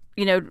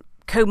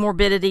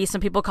 comorbidity. Some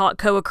people call it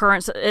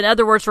co-occurrence. In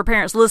other words, for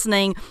parents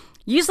listening,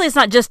 usually it's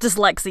not just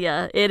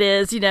dyslexia. It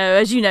is,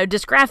 as you know,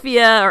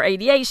 dysgraphia or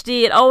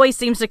ADHD. It always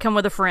seems to come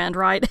with a friend,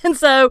 right? And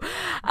so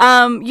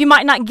you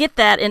might not get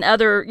that in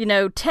other,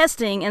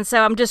 testing. And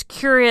so I'm just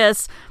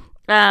curious.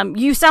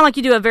 You sound like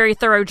you do a very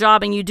thorough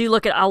job, and you do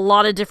look at a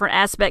lot of different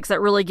aspects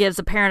that really gives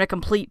a parent a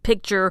complete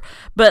picture.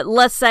 But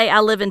let's say I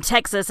live in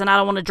Texas and I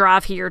don't want to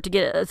drive here to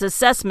get an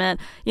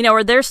assessment.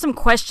 Are there some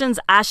questions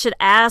I should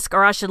ask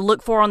or I should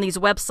look for on these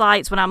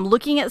websites when I'm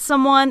looking at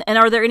someone? And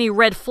are there any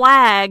red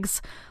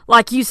flags?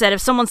 Like you said,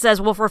 if someone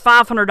says, well, for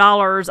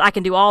 $500, I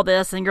can do all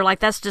this, and you're like,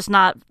 that's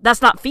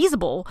not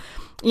feasible.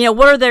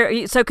 What are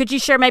there? So could you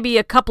share maybe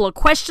a couple of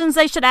questions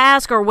they should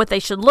ask, or what they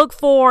should look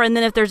for? And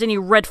then if there's any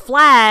red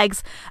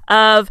flags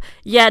of,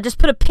 just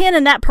put a pin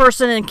in that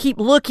person and keep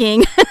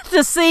looking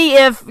to see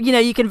if,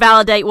 you can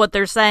validate what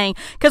they're saying.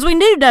 Because we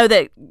do know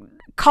that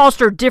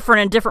costs are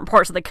different in different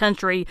parts of the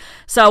country.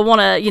 So I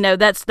want to,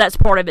 that's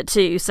part of it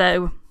too.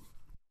 So.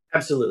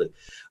 Absolutely.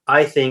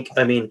 I think,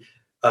 when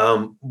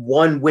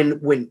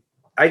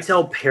I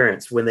tell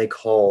parents, when they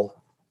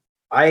call,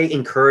 I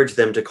encourage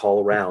them to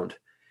call around.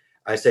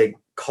 I say,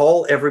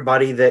 call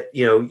everybody that,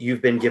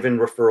 you've been given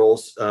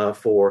referrals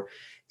for,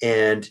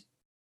 and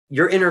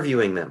you're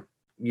interviewing them.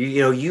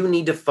 You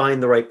need to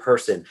find the right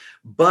person.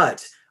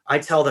 But I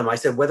tell them, I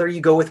said, whether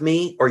you go with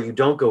me or you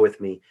don't go with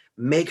me,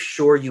 make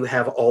sure you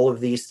have all of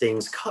these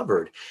things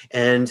covered.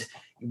 And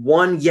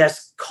one,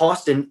 yes,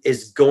 cost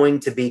is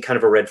going to be kind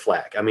of a red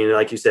flag. I mean,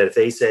 like you said, if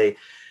they say,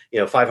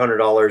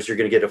 $500, you're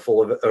going to get a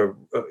full of,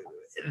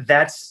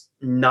 that's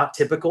not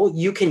typical.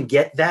 You can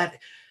get that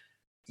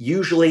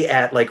usually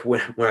at, like,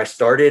 when I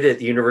started at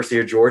the University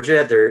of Georgia,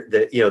 at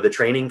the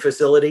training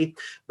facility,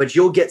 but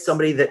you'll get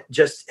somebody that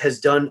just has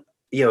done,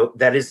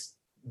 that is,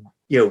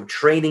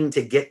 training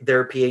to get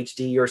their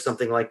PhD or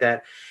something like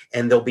that,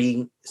 and they'll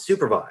be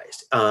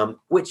supervised,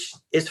 which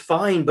is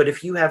fine. But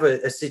if you have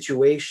a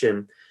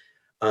situation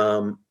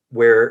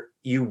where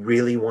you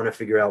really want to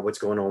figure out what's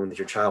going on with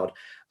your child,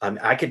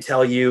 I could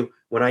tell you,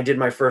 when I did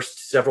my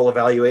first several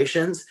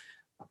evaluations,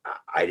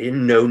 I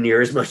didn't know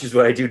near as much as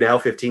what I do now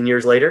 15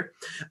 years later.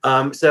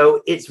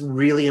 So it's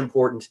really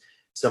important,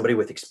 somebody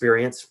with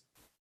experience,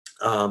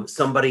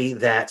 somebody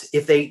that,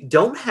 if they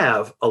don't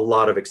have a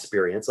lot of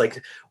experience,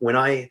 like when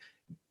I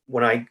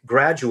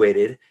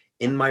graduated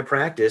in my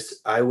practice,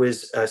 I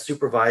was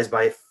supervised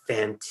by a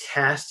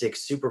fantastic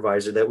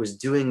supervisor that was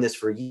doing this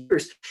for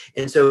years.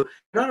 And so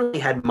not only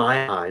had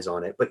my eyes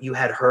on it, but you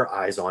had her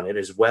eyes on it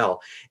as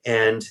well.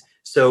 And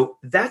so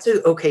that's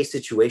an okay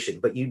situation,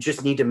 but you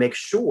just need to make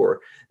sure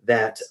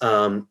that,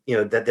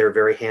 that they're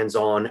very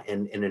hands-on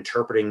and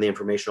interpreting the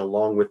information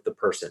along with the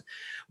person.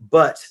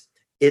 But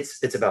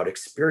it's about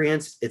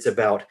experience. It's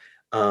about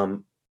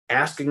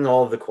asking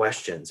all of the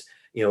questions.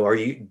 Are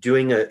you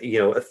doing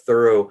a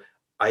thorough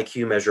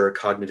IQ measure, a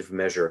cognitive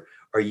measure?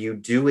 Are you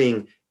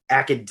doing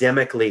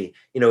academically,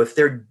 if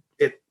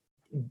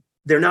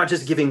they're not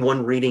just giving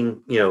one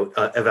reading,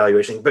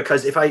 evaluation?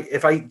 Because if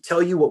I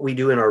tell you what we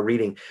do in our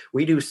reading,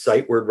 we do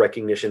sight word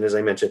recognition, as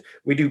I mentioned,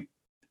 we do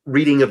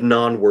reading of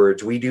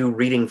non-words. We do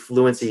reading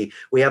fluency.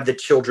 We have the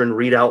children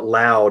read out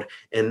loud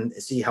and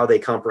see how they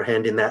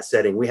comprehend in that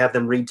setting. We have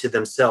them read to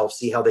themselves,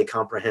 see how they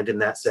comprehend in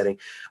that setting.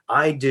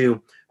 I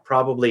do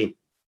probably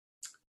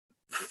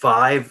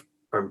 5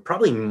 or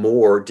probably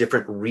more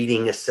different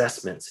reading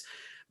assessments,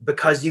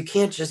 because you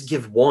can't just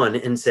give one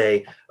and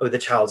say, oh, the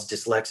child's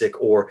dyslexic,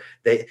 or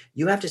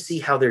you have to see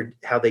how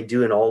they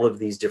do in all of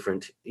these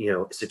different,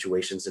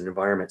 situations and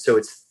environments. So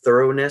it's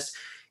thoroughness.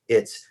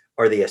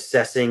 Are they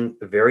assessing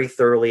very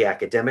thoroughly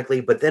academically,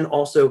 but then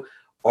also,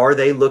 are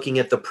they looking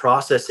at the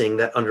processing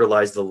that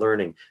underlies the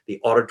learning, the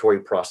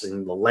auditory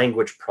processing, the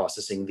language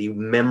processing, the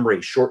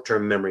memory,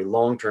 short-term memory,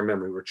 long-term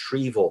memory,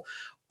 retrieval,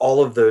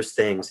 all of those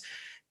things.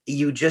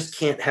 You just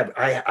can't have,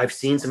 I've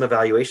seen some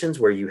evaluations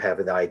where you have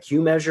the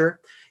IQ measure,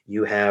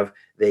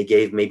 they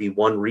gave maybe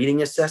one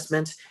reading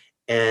assessment,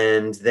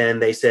 and then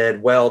they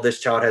said, well, this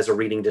child has a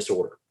reading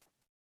disorder.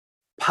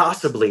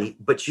 Possibly,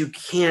 but you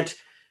can't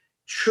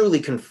truly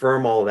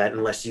confirm all of that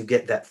unless you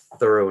get that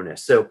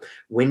thoroughness. So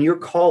when you're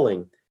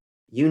calling,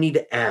 you need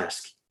to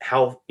ask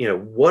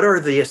what are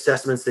the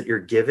assessments that you're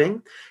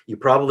giving? You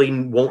probably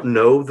won't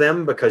know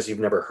them because you've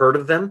never heard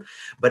of them,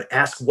 but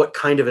ask, what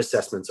kind of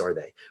assessments are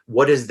they?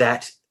 What is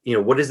that?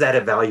 What is that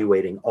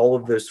evaluating? All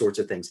of those sorts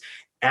of things.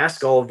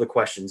 Ask all of the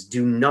questions.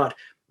 Do not,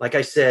 like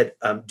I said,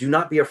 do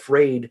not be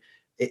afraid.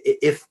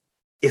 If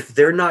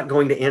they're not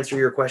going to answer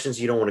your questions,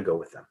 you don't want to go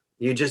with them.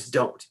 You just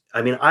don't.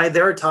 I mean,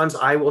 there are times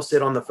I will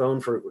sit on the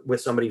phone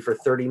with somebody for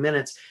 30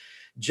 minutes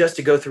just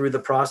to go through the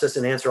process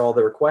and answer all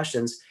their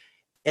questions.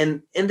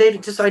 And they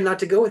decide not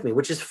to go with me,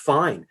 which is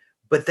fine.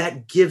 But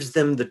that gives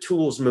them the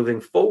tools moving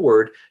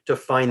forward to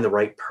find the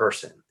right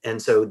person.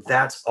 And so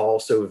that's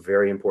also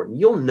very important.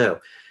 You'll know.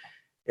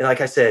 And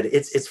like I said,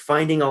 it's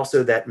finding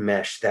also that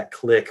mesh, that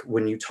click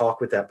when you talk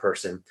with that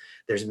person.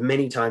 There's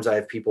many times I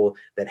have people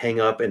that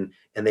hang up and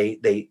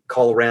they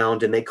call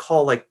around, and they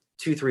call like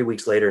 2-3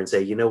 weeks later and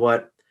say, you know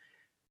what,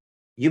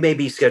 you may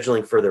be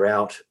scheduling further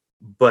out,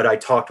 but I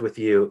talked with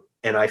you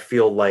and I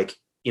feel like,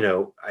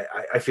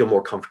 I feel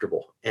more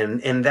comfortable.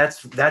 And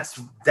that's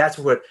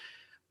what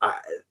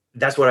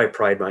I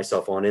pride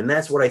myself on. And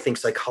that's what I think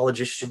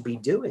psychologists should be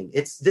doing.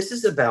 This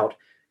is about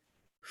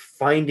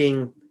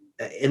finding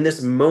in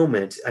this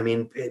moment. I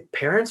mean,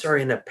 parents are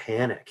in a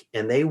panic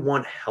and they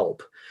want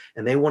help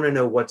and they want to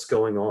know what's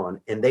going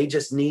on. And they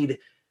just need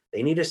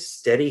a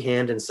steady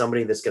hand and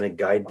somebody that's going to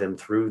guide them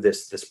through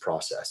this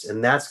process.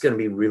 And that's going to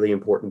be really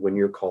important when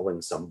you're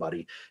calling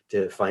somebody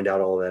to find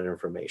out all that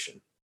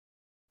information.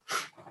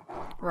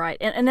 Right.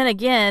 And then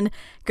again,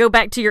 go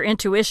back to your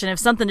intuition. If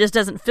something just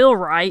doesn't feel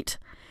right,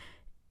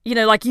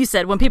 like you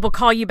said, when people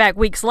call you back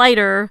weeks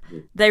later,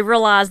 they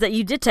realize that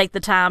you did take the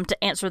time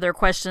to answer their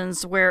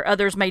questions, where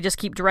others may just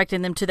keep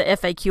directing them to the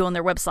FAQ on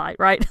their website,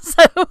 right?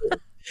 So.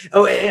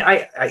 Oh,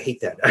 I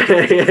hate that.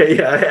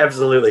 Yeah,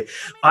 absolutely.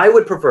 I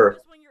would prefer.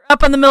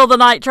 Up in the middle of the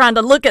night trying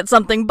to look at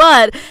something.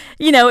 But,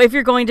 if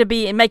you're going to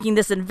be making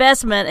this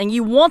investment and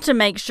you want to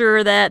make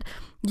sure that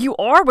you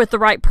are with the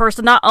right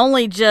person, not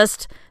only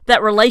just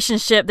that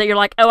relationship that you're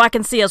like, oh, I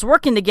can see us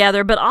working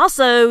together, but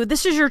also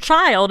this is your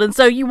child. And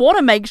so you want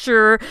to make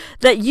sure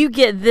that you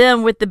get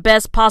them with the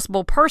best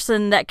possible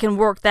person that can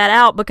work that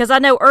out. Because I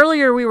know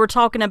earlier we were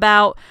talking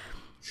about,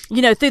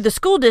 through the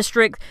school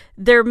district,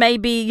 there may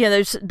be,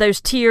 those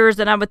tiers,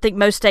 and I would think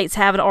most states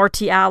have an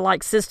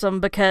RTI-like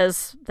system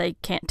because they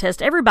can't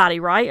test everybody,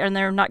 right? And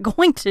they're not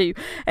going to.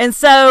 And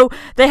so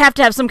they have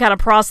to have some kind of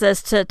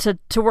process to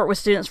work with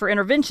students for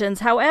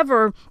interventions.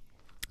 However,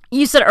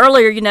 you said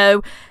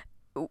earlier,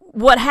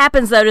 what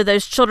happens, though, to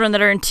those children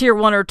that are in tier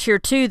 1 or tier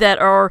 2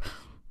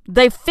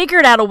 they've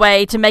figured out a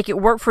way to make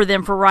it work for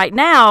them for right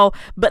now,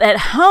 but at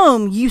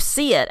home, you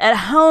see it. At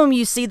home,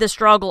 you see the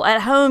struggle.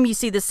 At home, you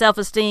see the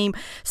self-esteem.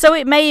 So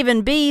it may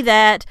even be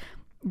that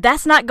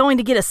that's not going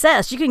to get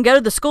assessed. You can go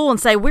to the school and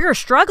say, we're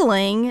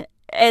struggling.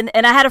 And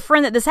I had a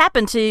friend that this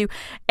happened to,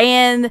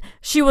 and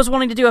she was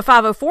wanting to do a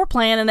 504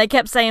 plan, and they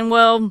kept saying,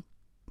 well,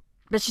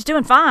 but she's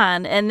doing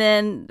fine. And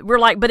then we're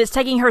like, but it's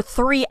taking her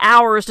 3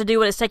 hours to do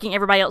what it's taking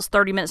everybody else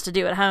 30 minutes to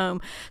do at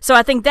home. So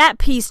I think that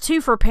piece, too,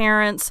 for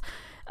parents,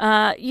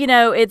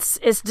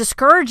 it's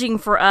discouraging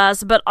for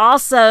us, but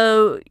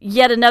also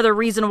yet another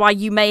reason why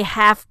you may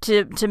have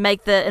to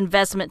make the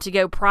investment to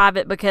go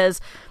private,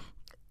 because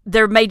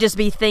there may just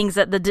be things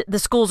that the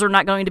schools are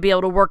not going to be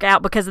able to work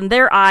out, because in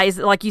their eyes,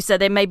 like you said,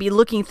 they may be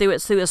looking through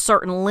it through a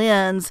certain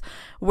lens,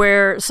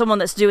 where someone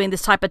that's doing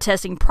this type of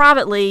testing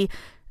privately,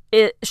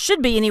 it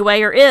should be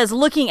anyway, or is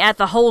looking at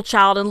the whole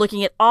child and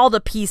looking at all the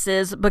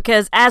pieces,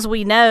 because as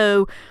we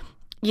know,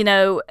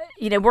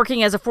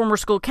 working as a former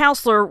school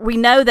counselor, we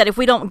know that if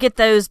we don't get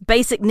those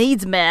basic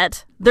needs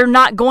met, they're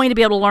not going to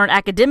be able to learn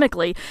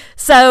academically.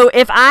 So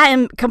if I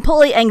am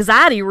completely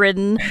anxiety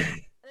ridden,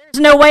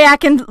 there's no way I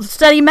can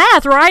study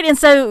math, right? And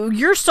so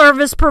your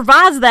service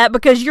provides that,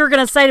 because you're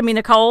going to say to me,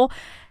 Nicole,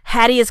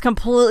 Hattie is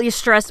completely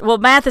stressed. Well,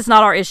 math is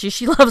not our issue.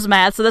 She loves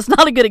math, so that's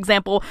not a good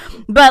example.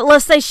 But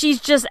let's say she's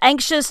just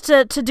anxious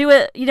to do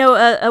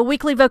a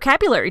weekly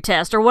vocabulary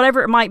test or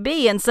whatever it might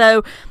be. And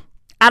so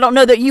I don't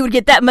know that you would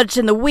get that much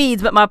in the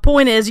weeds, but my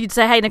point is you'd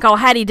say, hey, Nicole,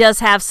 Hattie does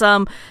have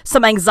some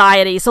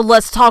anxiety. So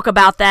let's talk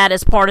about that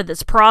as part of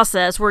this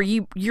process where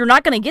you're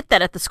not going to get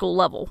that at the school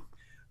level.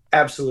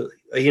 Absolutely.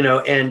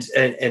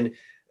 And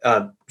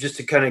just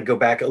to kind of go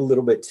back a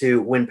little bit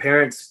too, when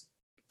parents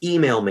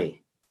email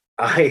me,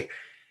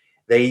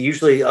 they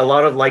usually, a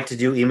lot of like to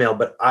do email,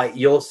 but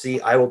you'll see,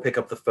 I will pick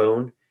up the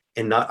phone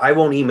and I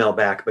won't email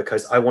back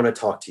because I want to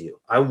talk to you.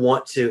 I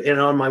want to, and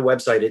on my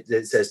website,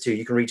 it says too,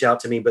 you can reach out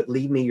to me, but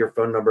leave me your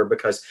phone number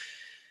because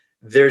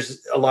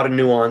there's a lot of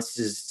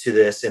nuances to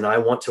this. And I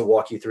want to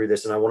walk you through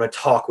this and I want to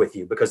talk with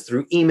you because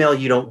through email,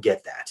 you don't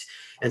get that.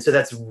 And so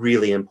that's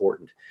really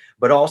important.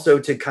 But also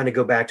to kind of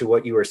go back to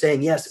what you were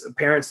saying, yes,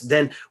 parents,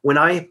 then when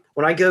I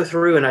go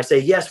through and I say,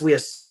 yes, we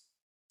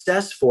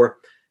assess for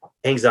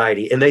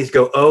anxiety, and they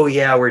go, oh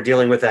yeah, we're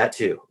dealing with that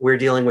too. We're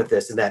dealing with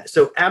this and that.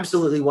 So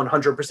absolutely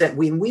 100%.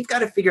 We've got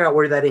to figure out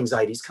where that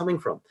anxiety is coming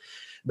from,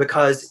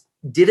 because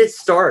did it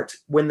start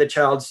when the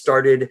child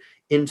started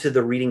into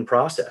the reading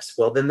process?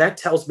 Well, then that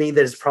tells me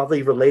that it's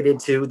probably related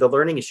to the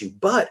learning issue.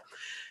 But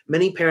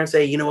many parents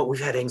say, you know what,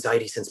 we've had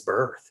anxiety since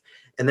birth.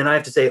 And then I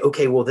have to say,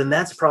 okay, well, then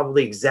that's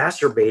probably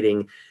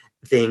exacerbating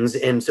things.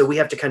 And so we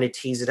have to kind of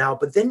tease it out.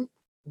 But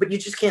you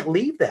just can't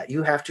leave that.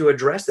 You have to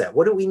address that.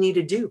 What do we need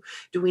to do?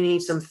 Do we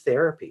need some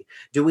therapy?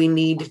 Do we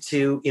need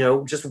to,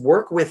 just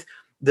work with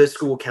the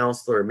school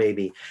counselor,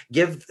 maybe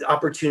give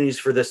opportunities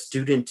for the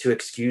student to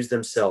excuse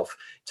themselves,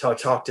 to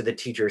talk to the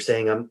teacher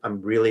saying,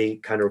 I'm really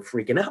kind of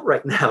freaking out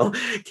right now.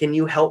 Can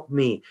you help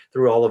me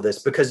through all of this?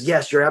 Because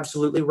yes, you're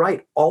absolutely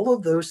right. All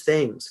of those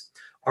things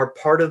are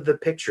part of the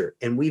picture.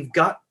 And we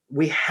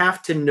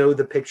have to know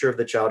the picture of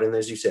the child. And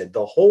as you said,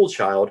 the whole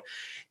child.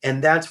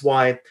 And that's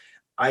why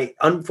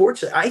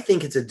unfortunately, I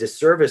think it's a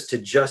disservice to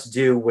just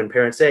do when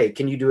parents say,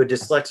 can you do a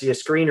dyslexia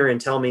screener and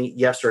tell me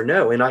yes or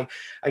no? And I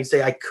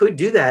say, I could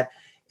do that.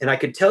 And I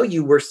could tell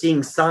you we're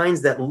seeing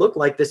signs that look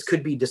like this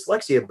could be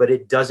dyslexia, but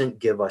it doesn't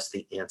give us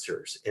the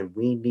answers. And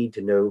we need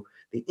to know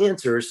the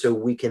answers so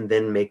we can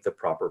then make the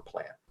proper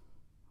plan.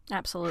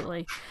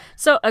 Absolutely.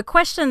 So a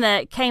question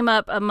that came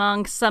up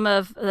among some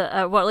of,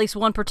 at least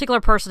one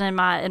particular person in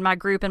my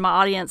group, in my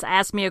audience,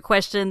 asked me a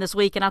question this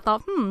week, and I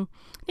thought, I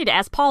need to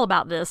ask Paul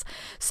about this.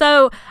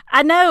 So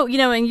I know,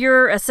 and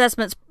your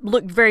assessments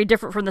look very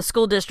different from the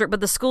school district,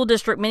 but the school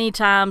district many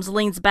times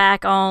leans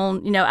back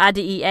on,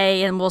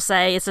 IDEA and will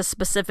say it's a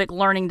specific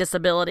learning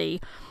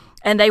disability.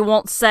 And they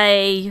won't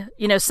say,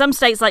 some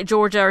states like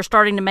Georgia are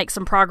starting to make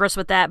some progress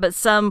with that, but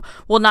some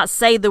will not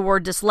say the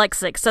word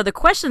dyslexic. So the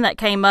question that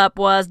came up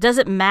was, does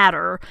it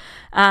matter?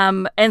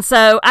 And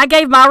so I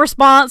gave my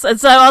response.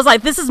 And so I was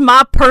like, this is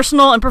my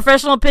personal and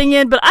professional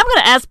opinion, but I'm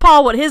going to ask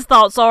Paul what his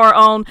thoughts are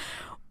on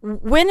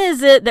when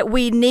is it that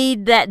we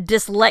need that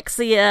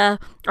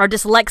dyslexia or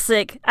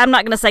dyslexic, I'm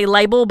not going to say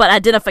label, but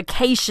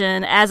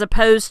identification, as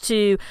opposed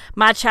to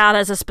my child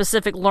has a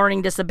specific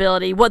learning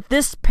disability. What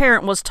this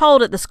parent was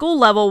told at the school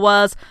level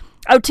was,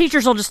 oh,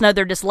 teachers will just know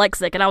they're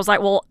dyslexic. And I was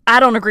like, well, I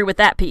don't agree with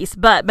that piece,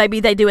 but maybe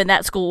they do in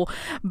that school.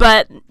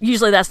 But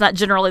usually that's not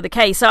generally the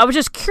case. So I was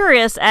just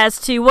curious as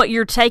to what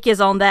your take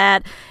is on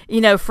that,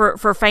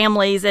 for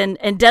families. And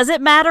does it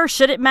matter?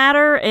 Should it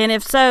matter? And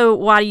if so,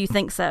 why do you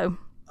think so?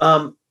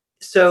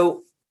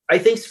 So I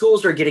think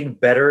schools are getting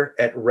better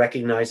at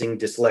recognizing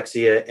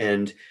dyslexia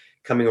and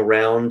coming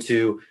around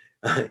to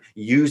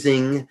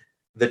using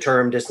the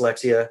term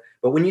dyslexia.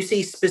 But when you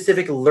see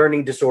specific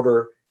learning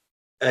disorder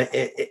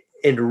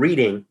in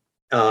reading,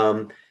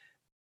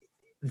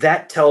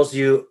 that tells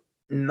you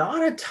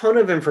not a ton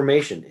of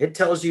information. It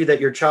tells you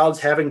that your child's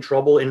having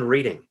trouble in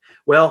reading.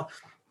 Well,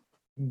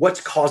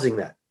 what's causing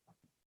that?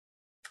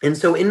 And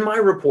so in my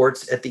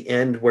reports at the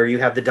end where you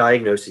have the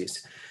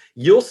diagnoses,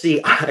 you'll see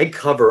I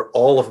cover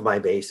all of my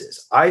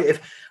bases. I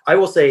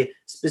will say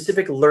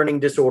specific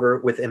learning disorder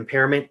with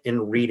impairment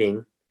in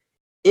reading,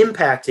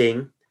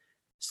 impacting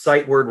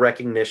sight word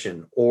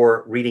recognition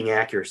or reading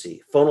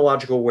accuracy,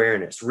 phonological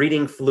awareness,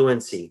 reading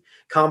fluency,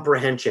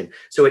 comprehension.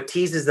 So it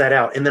teases that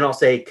out. And then I'll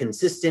say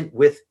consistent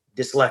with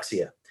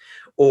dyslexia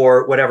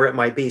or whatever it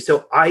might be.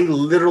 So I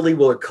literally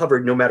will have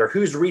covered no matter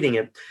who's reading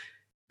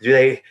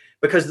it.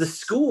 Because the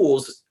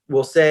schools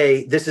will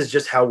say, this is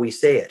just how we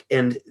say it.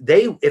 And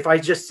if I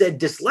just said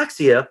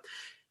dyslexia,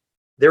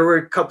 there were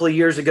a couple of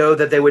years ago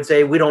that they would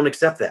say, we don't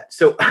accept that.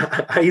 So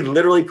I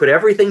literally put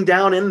everything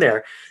down in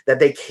there that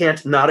they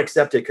can't not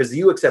accept it because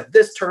you accept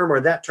this term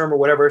or that term or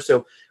whatever.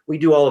 So we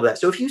do all of that.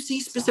 So if you see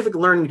specific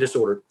learning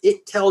disorder,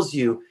 it tells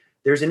you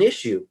there's an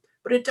issue,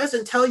 but it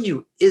doesn't tell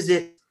you, is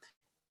it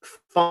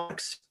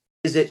phonics?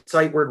 Is it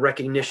sight word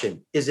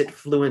recognition? Is it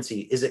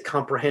fluency? Is it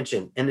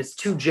comprehension? And it's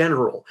too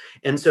general.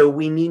 And so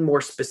we need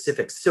more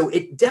specifics. So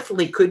it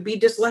definitely could be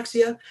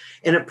dyslexia,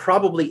 and it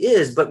probably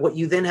is. But what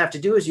you then have to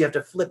do is you have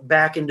to flip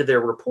back into their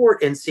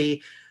report and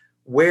see,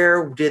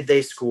 where did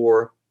they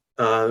score?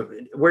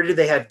 Where did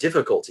they have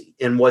difficulty?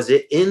 And was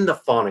it in the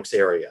phonics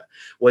area?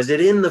 Was it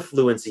in the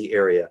fluency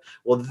area?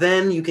 Well,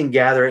 then you can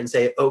gather it and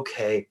say,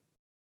 okay,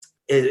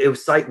 it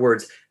was sight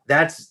words.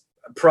 That's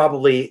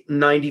probably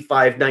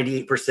 95,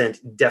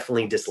 98%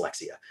 definitely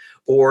dyslexia.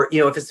 Or,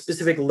 if it's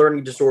specific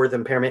learning disorder with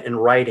impairment in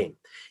writing,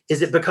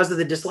 is it because of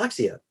the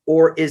dyslexia?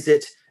 Or is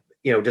it,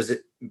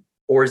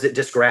 or is it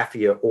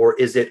dysgraphia? Or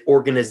is it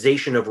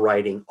organization of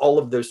writing? All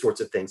of those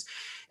sorts of things.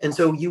 And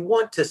so you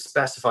want to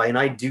specify, and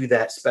I do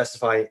that,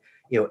 specify,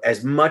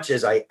 as much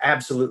as I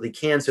absolutely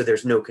can, so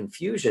there's no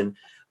confusion.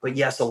 But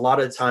yes, a lot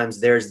of times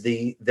there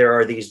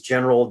are these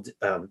general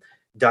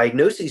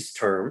diagnoses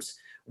terms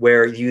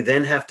where you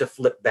then have to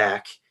flip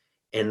back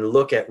and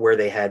look at where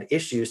they had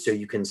issues so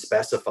you can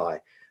specify.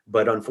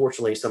 But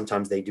unfortunately,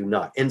 sometimes they do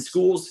not. And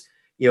schools,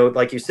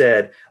 like you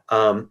said,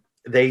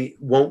 they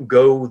won't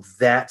go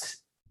that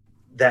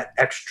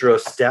extra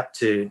step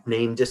to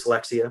name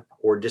dyslexia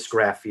or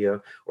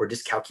dysgraphia or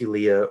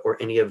dyscalculia or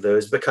any of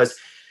those, because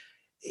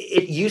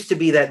it used to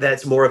be that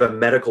that's more of a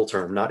medical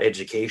term, not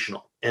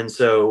educational. And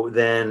so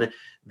then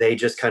they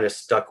just kind of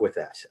stuck with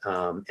that.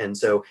 And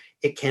so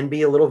it can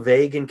be a little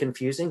vague and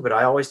confusing, but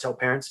I always tell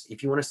parents,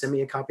 if you want to send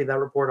me a copy of that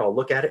report, I'll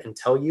look at it and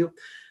tell you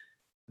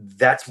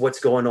that's what's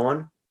going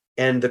on.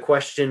 And the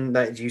question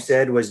that you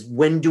said was,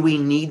 when do we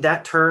need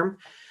that term?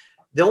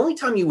 The only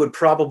time you would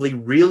probably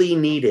really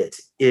need it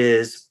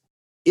is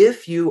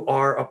if you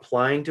are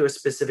applying to a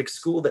specific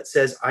school that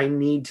says, I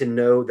need to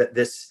know that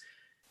this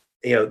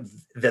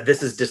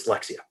is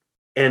dyslexia.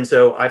 And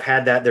so I've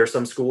had that. There are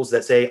some schools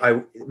that say,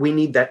 we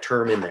need that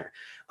term in there.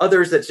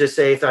 Others that just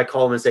say, if I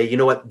call them and say, you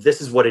know what,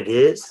 this is what it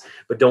is,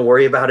 but don't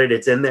worry about it,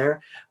 it's in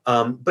there.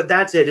 But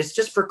that's it. It's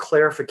just for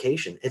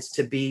clarification. It's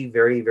to be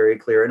very, very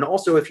clear. And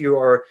also if you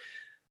are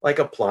like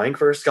applying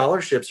for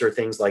scholarships or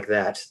things like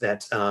that,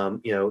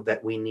 that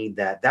we need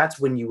that. That's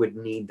when you would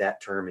need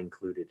that term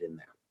included in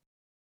there.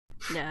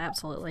 Yeah,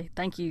 absolutely.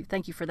 Thank you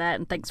for that,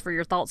 and thanks for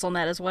your thoughts on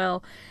that as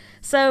well.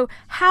 So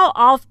how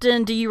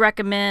often do you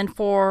recommend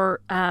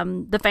for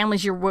the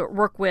families you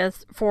work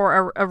with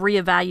for a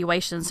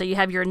reevaluation? So you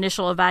have your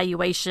initial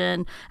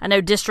evaluation. I know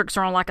districts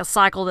are on like a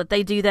cycle that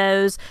they do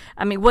those.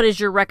 I mean, what is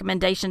your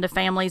recommendation to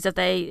families if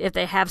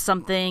they have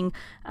something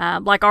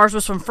like ours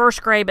was from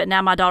first grade, but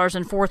now my daughter's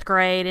in fourth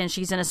grade and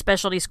she's in a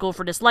specialty school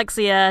for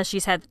dyslexia.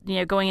 She's had,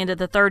 going into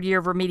the third year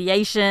of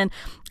remediation.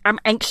 I'm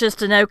anxious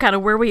to know kind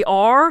of where we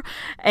are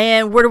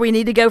and where do we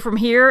need to go from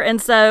here. And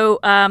so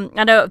I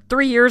know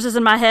 3 years is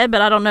in my head,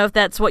 but I don't know if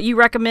that's what you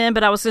recommend.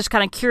 But I was just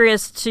kind of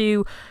curious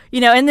to,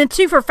 and then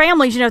too for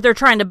families, if they're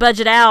trying to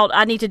budget out,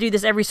 I need to do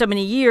this every so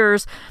many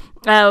years.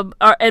 And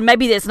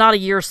maybe it's not a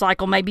year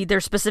cycle. Maybe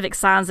there's specific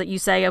signs that you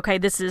say, okay,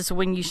 this is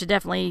when you should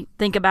definitely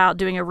think about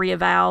doing a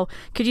reeval.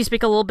 Could you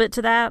speak a little bit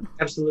to that?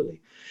 Absolutely.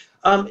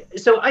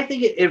 So I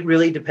think it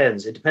really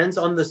depends. It depends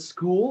on the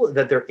school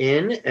that they're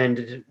in, and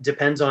it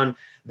depends on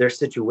their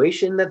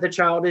situation that the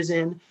child is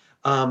in.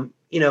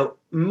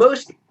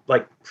 Most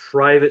like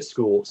private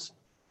schools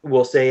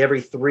will say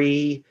every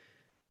 3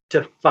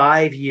 to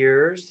 5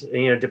 years,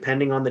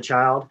 depending on the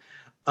child.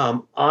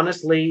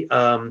 Honestly,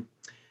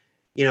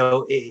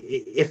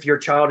 if your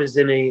child is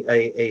in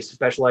a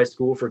specialized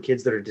school for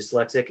kids that are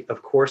dyslexic,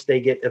 of course they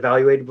get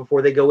evaluated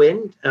before they go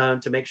in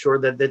to make sure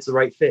that that's the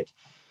right fit.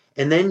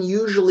 And then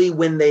usually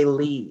when they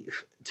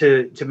leave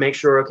to make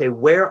sure, okay,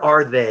 where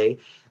are they?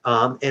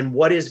 And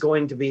what is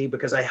going to be,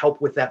 because I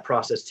help with that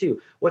process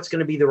too, what's going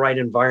to be the right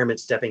environment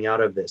stepping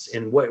out of this,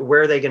 and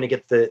where are they going to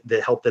get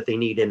the help that they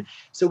need? And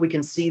so we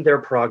can see their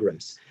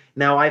progress.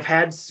 Now, I've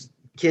had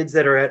kids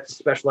that are at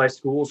specialized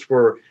schools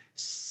for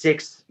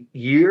 6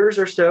 years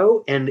or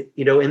so. And,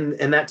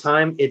 in that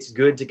time, it's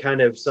good to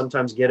kind of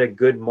sometimes get a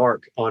good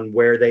mark on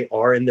where they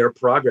are in their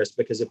progress,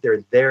 because if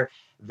they're there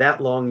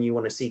that long, you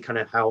want to see kind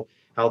of how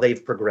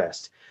they've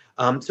progressed.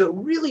 So it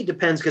really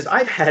depends, because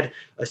I've had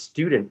a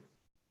student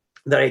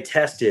that I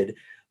tested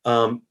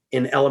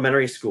in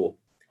elementary school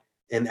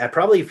and at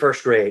probably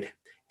first grade.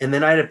 And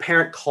then I had a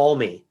parent call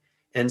me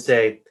and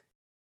say,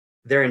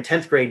 they're in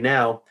 10th grade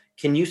now.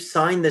 Can you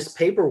sign this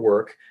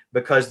paperwork?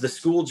 Because the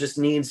school just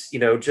needs,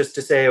 just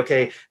to say,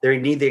 okay, they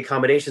need the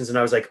accommodations. And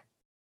I was like,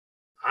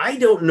 I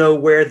don't know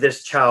where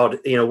this child,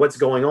 what's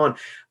going on.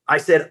 I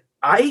said,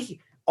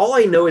 all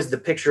I know is the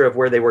picture of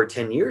where they were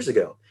 10 years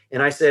ago.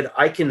 And I said,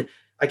 I can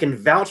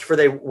vouch for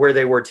where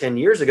they were 10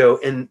 years ago.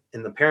 And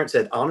the parent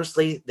said,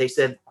 honestly, they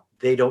said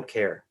they don't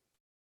care.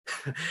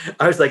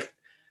 I was like,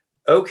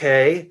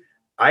 okay,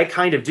 I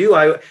kind of do.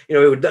 It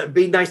would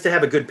be nice to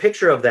have a good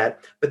picture of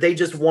that, but they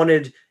just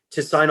wanted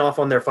to sign off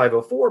on their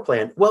 504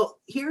 plan. Well,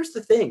 here's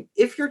the thing.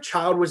 If your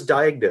child was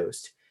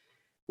diagnosed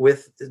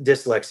with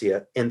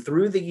dyslexia and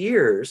through the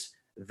years,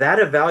 that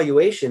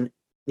evaluation,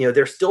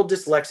 they're still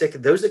dyslexic,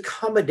 those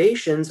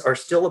accommodations are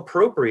still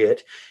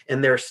appropriate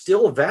and they're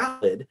still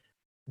valid,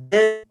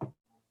 then,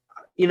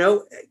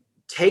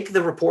 take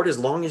the report as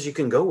long as you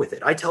can go with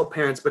it. I tell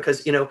parents,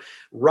 because,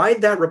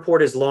 ride that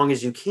report as long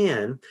as you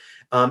can.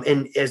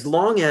 And as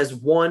long as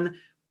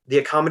the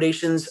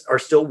accommodations are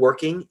still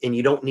working and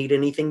you don't need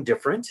anything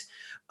different.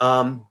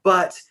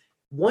 But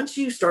once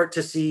you start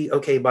to see,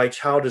 okay, my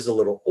child is a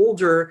little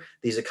older,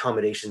 these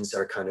accommodations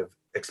are kind of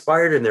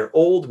expired and they're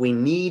old, we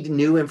need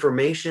new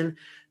information,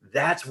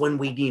 that's when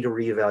we need a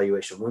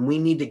reevaluation, when we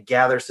need to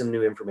gather some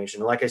new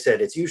information. And like I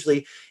said, it's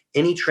usually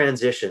any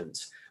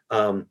transitions.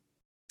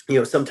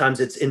 Sometimes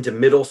it's into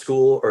middle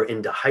school or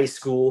into high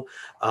school.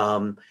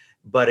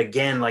 But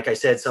again, like I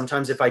said,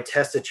 sometimes if I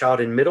test a child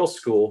in middle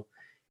school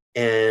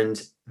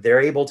and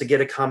they're able to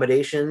get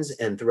accommodations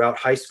and throughout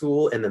high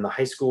school, and then the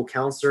high school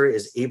counselor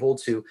is able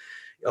to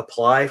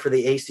apply for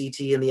the ACT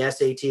and the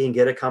SAT and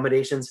get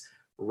accommodations,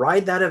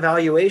 ride that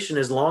evaluation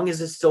as long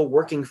as it's still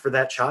working for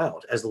that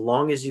child, as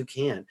long as you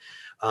can.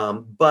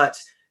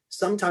 But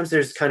sometimes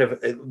there's kind of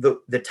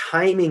the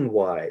timing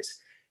wise,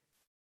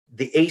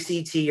 the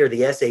ACT or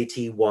the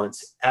SAT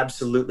wants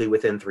absolutely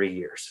within 3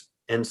 years.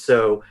 And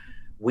so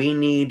we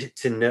need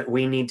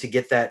to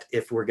get that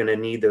if we're going to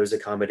need those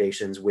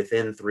accommodations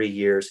within 3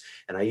 years.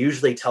 And I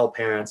usually tell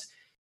parents,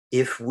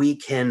 if we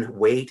can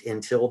wait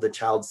until the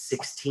child's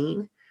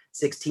 16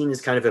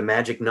 is kind of a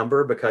magic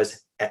number,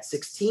 because at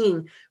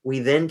 16, we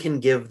then can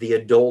give the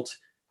adult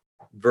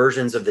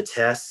versions of the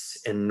tests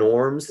and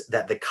norms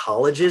that the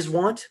colleges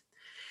want.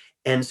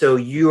 And so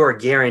you are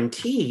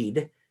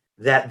guaranteed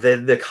that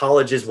the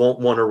colleges won't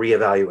want a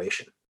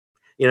reevaluation.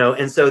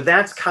 And so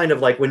that's kind of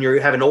like when you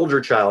have an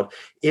older child,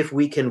 if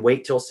we can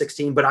wait till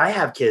 16. But I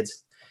have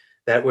kids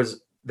that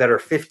are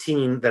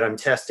 15 that I'm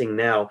testing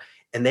now,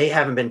 and they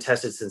haven't been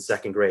tested since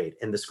second grade.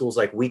 And the school's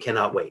like, we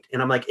cannot wait.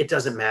 And I'm like, it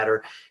doesn't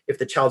matter if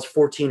the child's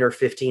 14 or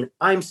 15,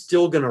 I'm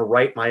still going to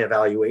write my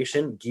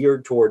evaluation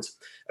geared towards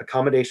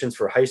accommodations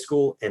for high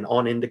school and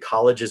on into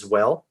college as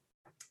well.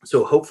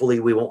 So hopefully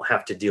we won't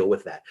have to deal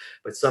with that.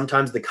 But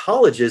sometimes the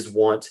colleges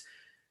want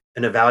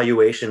an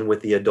evaluation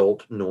with the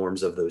adult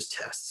norms of those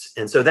tests.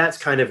 And so that's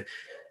kind of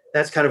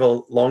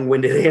a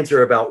long-winded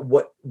answer about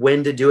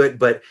when to do it.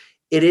 But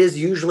it is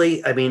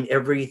usually,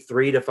 every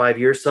 3 to 5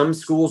 years. Some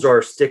schools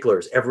are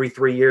sticklers. Every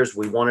 3 years,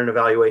 we want an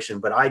evaluation.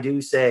 But I do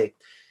say,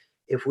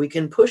 if we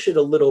can push it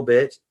a little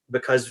bit,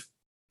 because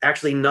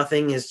actually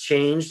nothing has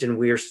changed and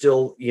we are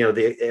still,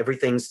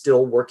 everything's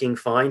still working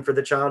fine for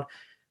the child,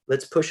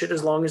 let's push it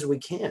as long as we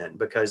can,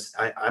 because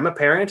I'm a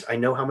parent. I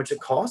know how much it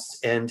costs.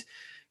 And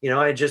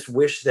I just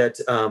wish that,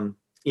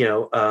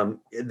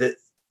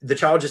 the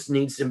child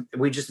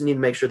we just need to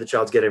make sure the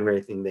child's getting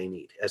everything they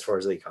need as far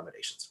as the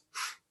accommodations.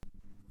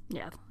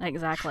 Yeah,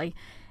 exactly.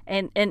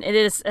 And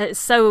it's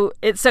so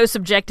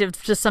subjective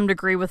to some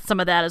degree with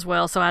some of that as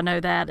well. So I know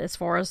that as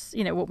far as,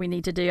 what we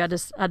need to do,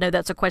 I know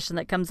that's a question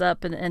that comes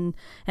up in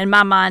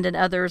my mind and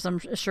others, I'm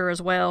sure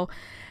as well.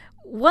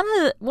 One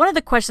of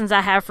the questions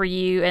I have for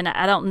you, and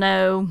I don't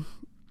know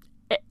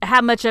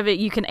how much of it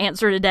you can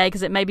answer today,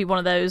 because it may be one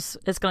of those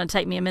it's going to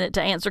take me a minute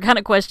to answer kind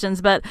of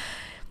questions, but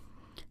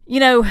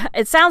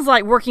it sounds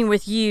like working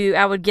with you,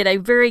 I would get a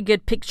very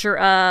good picture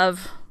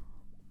of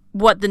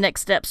what the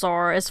next steps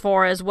are as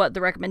far as what the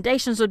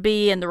recommendations would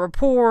be and the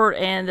report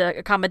and the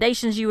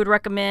accommodations you would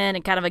recommend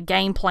and kind of a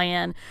game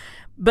plan.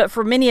 But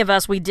for many of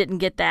us, we didn't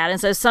get that.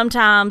 And so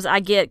sometimes I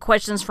get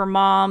questions from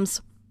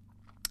moms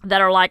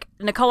that are like,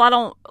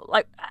 Nicole,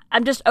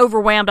 I'm just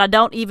overwhelmed. I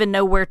don't even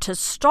know where to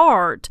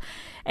start.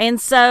 And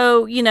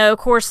so, of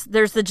course,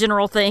 there's the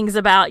general things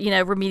about,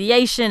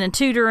 remediation and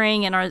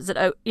tutoring, and is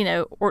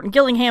it, Orton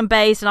Gillingham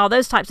based and all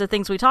those types of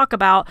things we talk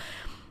about.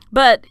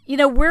 But,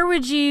 where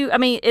would you,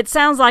 it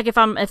sounds like if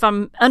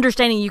I'm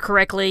understanding you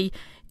correctly,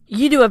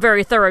 you do a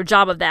very thorough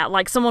job of that.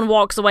 Like someone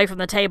walks away from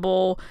the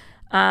table,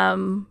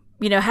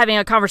 having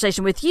a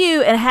conversation with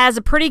you and has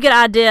a pretty good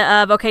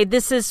idea of, okay,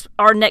 this is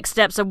our next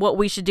steps of what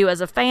we should do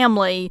as a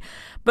family.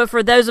 But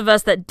for those of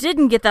us that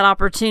didn't get that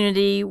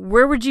opportunity,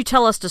 where would you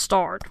tell us to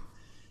start?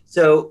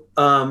 So,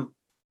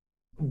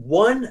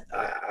 one,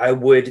 I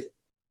would.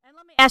 And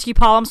let me ask you,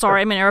 Paul, I'm sorry,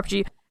 I'm going to interrupt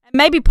you.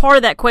 Maybe part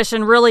of that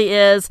question really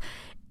is,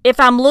 if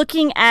I'm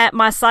looking at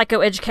my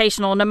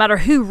psychoeducational, no matter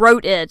who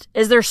wrote it,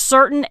 is there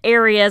certain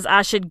areas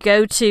I should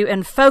go to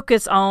and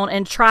focus on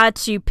and try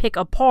to pick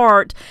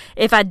apart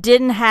if I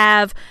didn't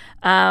have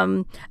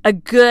a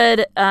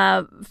good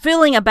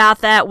feeling about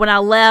that when I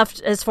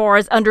left, as far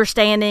as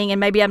understanding, and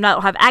maybe I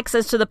don't have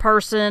access to the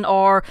person,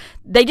 or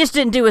they just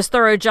didn't do as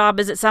thorough a job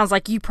as it sounds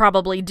like you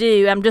probably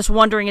do. I'm just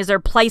wondering, is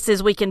there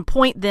places we can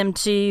point them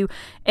to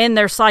in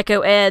their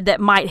psychoed that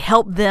might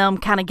help them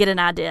kind of get an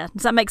idea?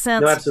 Does that make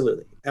sense? No,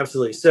 absolutely.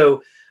 Absolutely.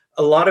 So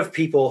a lot of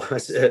people,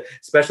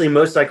 especially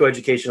most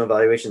psychoeducational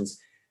evaluations,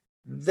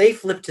 they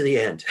flip to the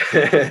end.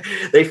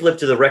 They flip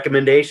to the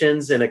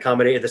recommendations and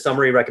the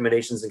summary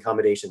recommendations and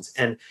accommodations.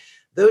 And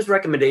those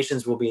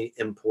recommendations will be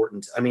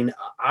important.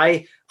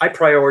 I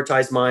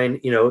prioritize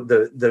mine.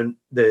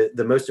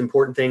 The most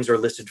important things are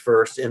listed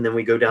first, and then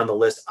we go down the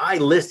list. I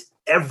list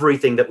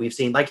everything that we've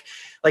seen. Like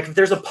if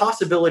there's a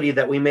possibility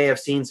that we may have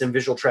seen some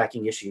visual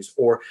tracking issues,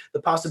 or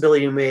the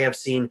possibility we may have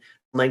seen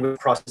language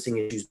processing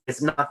issues,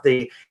 it's not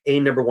the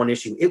number one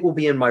issue. It will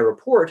be in my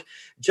report,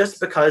 just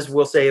because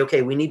we'll say,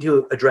 okay, we need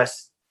to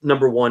address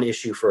number one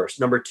issue first.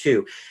 Number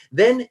two,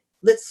 then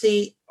let's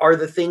see, are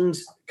the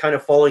things kind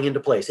of falling into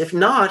place? If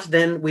not,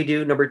 then we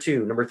do number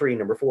two, number three,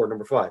 number four,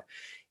 number five.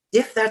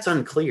 If that's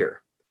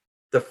unclear,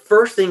 the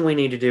first thing we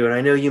need to do, and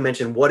I know you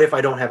mentioned, what if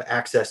I don't have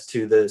access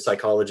to the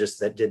psychologist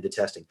that did the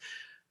testing?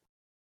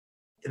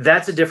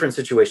 that's a different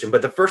situation.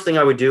 But the first thing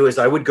I would do is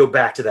I would go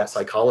back to that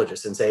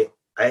psychologist and say,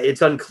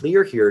 it's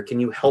unclear here. Can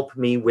you help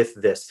me with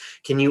this?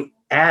 Can you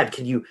add,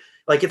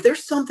 like, if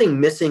there's something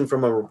missing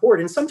from a report,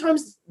 and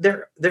sometimes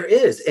there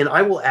is, and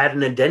I will add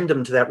an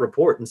addendum to that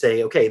report and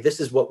say, okay, this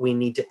is what we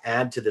need to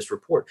add to this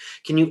report.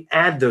 Can you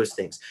add those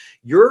things?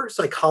 Your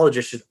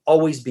psychologist should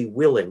always be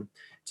willing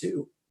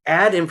to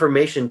add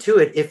information to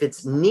it if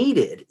it's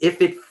needed,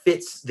 if it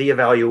fits the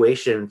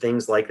evaluation,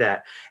 things like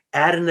that.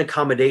 Add an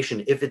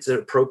accommodation if it's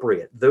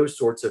appropriate, those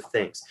sorts of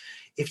things.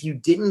 If you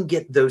didn't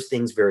get those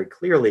things very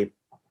clearly,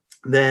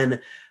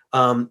 then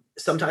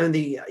sometimes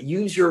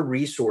use your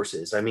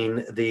resources. I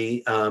mean,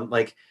 the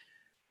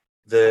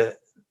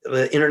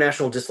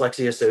International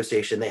Dyslexia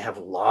Association, they have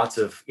lots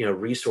of,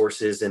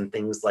 resources and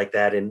things like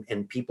that,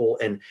 and people,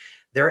 and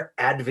there are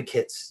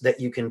advocates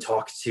that you can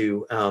talk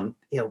to,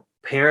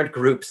 parent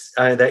groups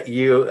that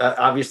you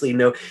obviously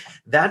know.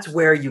 That's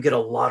where you get a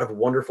lot of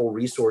wonderful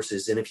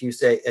resources. And if you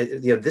say,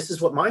 this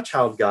is what my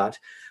child got,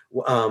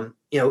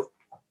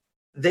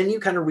 then you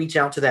kind of reach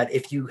out to that.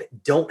 If you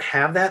don't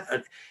have that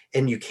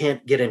and you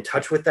can't get in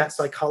touch with that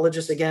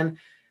psychologist again,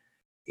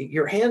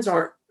 your hands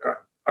are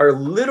a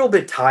little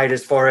bit tied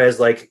as far as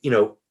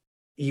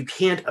you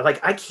can't,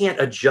 I can't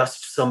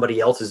adjust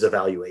somebody else's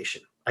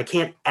evaluation. I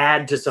can't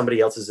add to somebody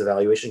else's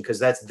evaluation because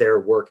that's their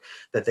work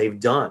that they've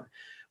done.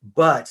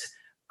 But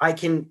I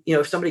can,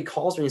 if somebody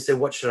calls me and say,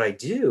 what should I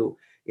do?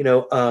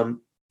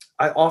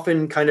 I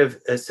often kind of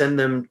send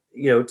them,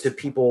 to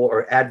people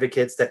or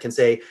advocates that can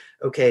say,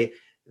 okay,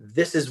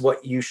 this is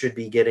what you should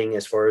be getting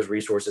as far as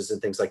resources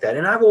and things like that.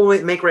 And I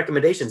will make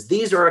recommendations.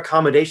 These are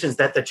accommodations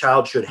that the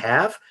child should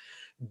have.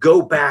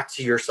 Go back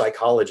to your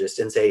psychologist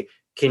and say,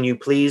 can you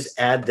please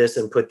add this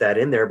and put that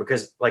in there?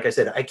 Because like I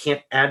said, I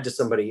can't add to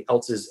somebody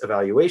else's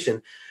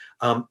evaluation.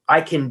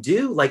 I can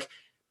do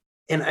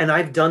and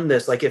I've done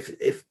this,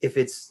 if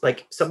it's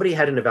like somebody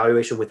had an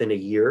evaluation within a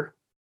year,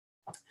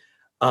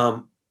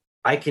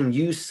 I can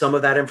use some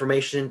of that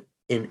information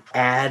and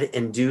add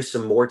and do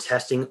some more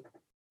testing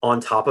on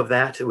top of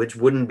that, which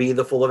wouldn't be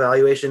the full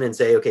evaluation, and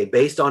say, okay,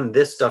 based on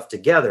this stuff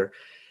together,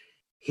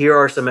 here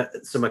are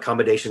some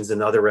accommodations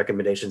and other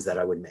recommendations that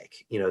I would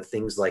make,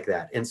 things like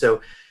that. And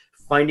so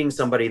finding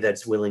somebody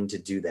that's willing to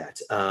do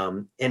that.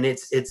 And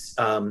it's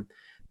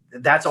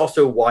that's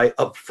also why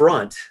up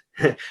front,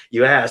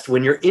 you asked,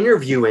 when you're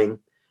interviewing,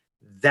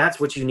 that's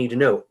what you need to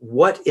know.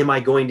 What am I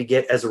going to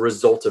get as a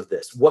result of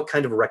this? What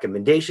kind of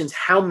recommendations?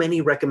 How many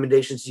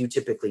recommendations do you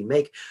typically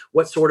make?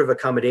 What sort of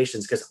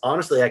accommodations? Because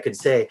honestly, I could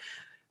say,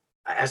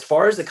 as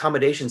far as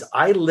accommodations,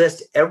 I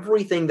list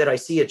everything that I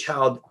see a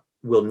child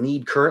will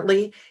need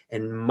currently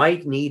and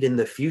might need in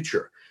the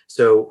future.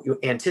 So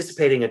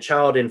anticipating a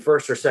child in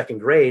first or second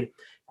grade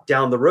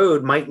down the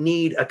road might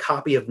need a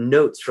copy of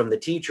notes from the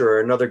teacher or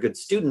another good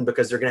student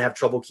because they're going to have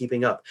trouble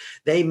keeping up.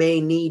 They may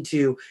need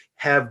to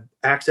have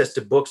access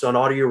to books on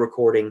audio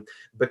recording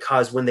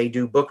because when they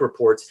do book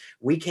reports,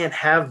 we can't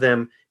have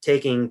them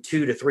taking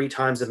 2 to 3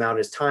 times the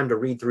amount of time to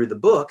read through the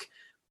book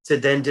to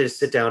then just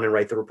sit down and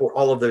write the report,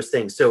 all of those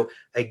things. So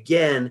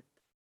again,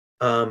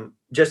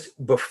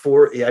 just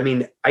before,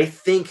 I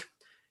think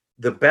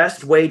the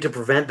best way to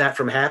prevent that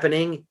from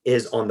happening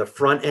is on the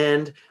front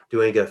end,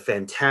 doing a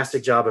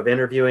fantastic job of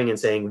interviewing and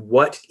saying,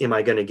 what am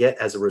I going to get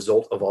as a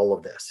result of all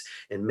of this?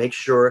 And make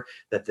sure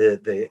that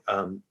the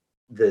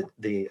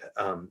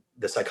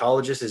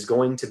psychologist is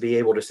going to be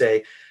able to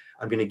say,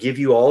 I'm going to give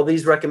you all of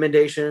these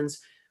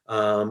recommendations,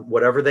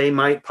 whatever they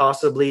might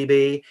possibly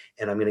be.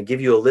 And I'm going to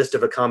give you a list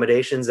of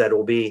accommodations that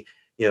will be,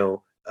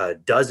 a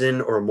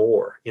dozen or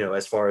more,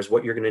 as far as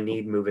what you're going to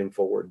need moving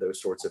forward,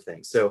 those sorts of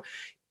things. So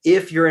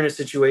if you're in a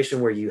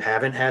situation where you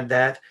haven't had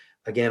that,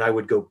 again, I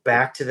would go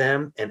back to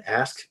them and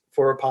ask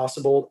for a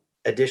possible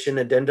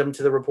addendum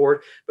to the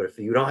report. But if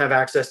you don't have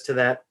access to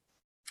that,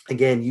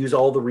 again, use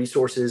all the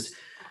resources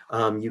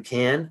you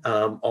can,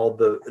 all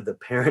the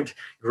parent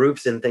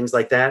groups and things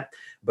like that.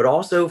 But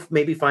also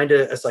maybe find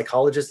a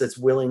psychologist that's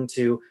willing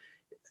to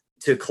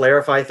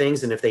clarify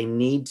things. And if they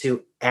need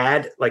to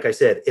add, like I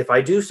said, if I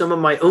do some of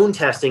my own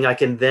testing, I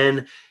can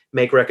then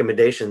make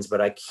recommendations,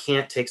 but I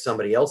can't take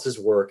somebody else's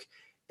work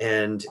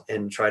and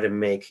try to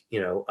make,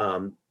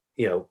 and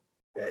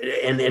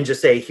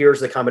just say,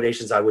 here's the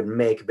accommodations I would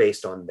make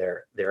based on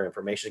their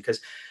information. Because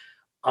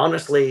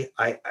honestly,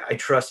 I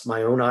trust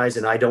my own eyes,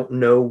 and I don't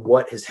know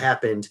what has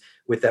happened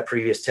with that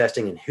previous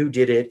testing and who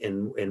did it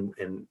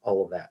and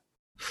all of that.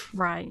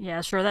 Right.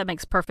 Yeah, sure. That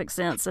makes perfect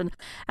sense. And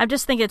I'm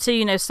just thinking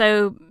too,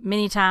 so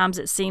many times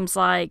it seems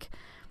like,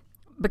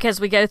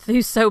 because we go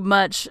through so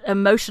much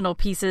emotional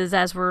pieces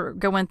as we're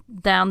going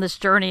down this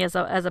journey as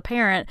a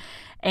parent.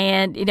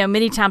 And,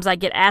 many times I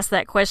get asked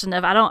that question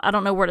of, I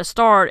don't know where to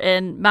start.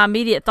 And my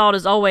immediate thought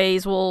is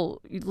always,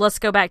 well, let's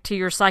go back to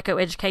your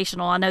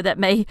psychoeducational. I know that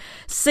may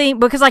seem,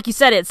 because like you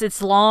said,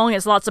 it's long,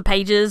 it's lots of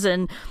pages.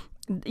 And,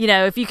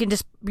 if you can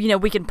just,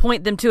 we can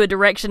point them to a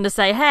direction to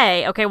say,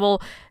 hey, okay,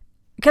 well,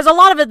 because a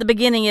lot of it at the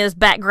beginning is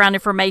background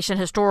information,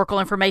 historical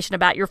information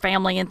about your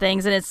family and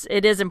things, and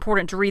it is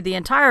important to read the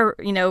entire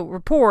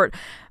report.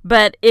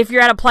 But if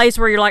you're at a place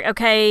where you're like,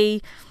 okay,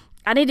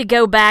 I need to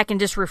go back and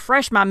just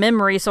refresh my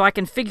memory so I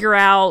can figure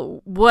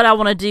out what I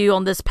want to do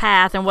on this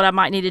path and what I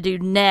might need to do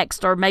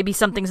next, or maybe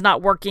something's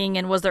not working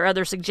and was there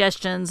other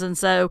suggestions. And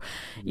so,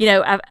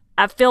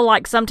 I feel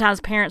like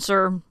sometimes parents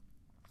are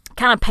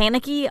kind of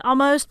panicky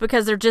almost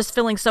because they're just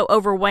feeling so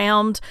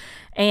overwhelmed.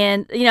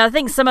 And, I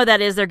think some of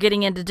that is they're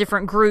getting into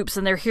different groups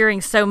and they're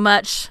hearing so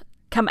much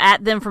come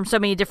at them from so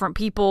many different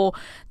people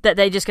that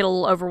they just get a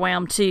little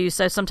overwhelmed too.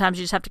 So sometimes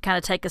you just have to kind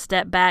of take a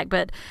step back.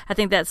 But I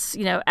think that's,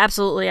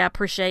 absolutely, I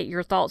appreciate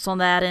your thoughts on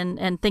that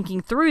and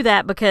thinking through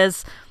that,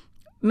 because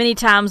many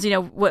times,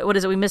 what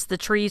is it? We miss the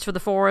trees for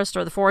the forest,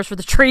 or the forest for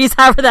the trees,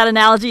 however that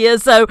analogy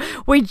is. So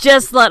we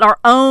just let our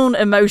own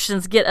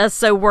emotions get us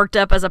so worked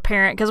up as a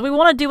parent because we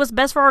want to do what's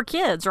best for our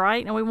kids,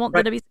 right? And we want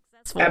them to be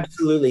successful.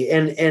 Absolutely.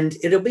 And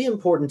it'll be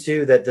important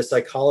too that the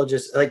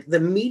psychologist, like the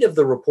meat of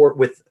the report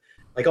with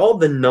like all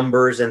the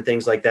numbers and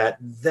things like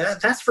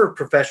that's for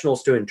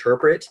professionals to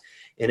interpret.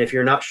 And if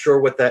you're not sure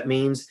what that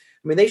means,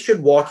 they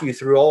should walk you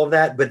through all of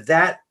that, but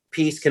that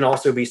piece can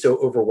also be so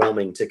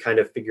overwhelming to kind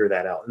of figure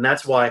that out. And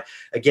that's why,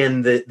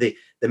 again, the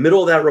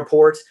middle of that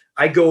report,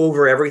 I go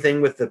over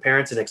everything with the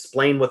parents and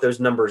explain what those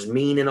numbers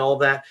mean and all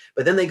that.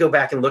 But then they go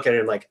back and look at it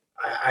and like,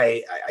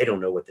 I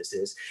don't know what this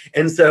is.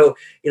 And so,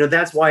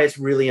 that's why it's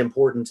really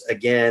important,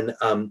 again,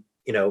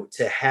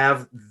 to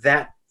have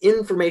that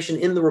information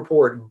in the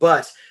report,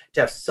 but to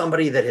have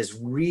somebody that has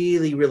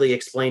really, really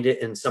explained it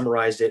and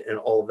summarized it and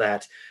all of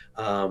that,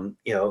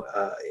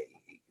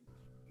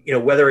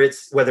 whether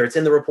it's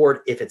in the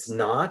report, if it's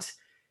not,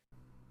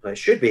 it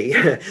should be,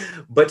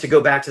 but to go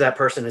back to that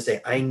person and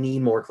say, I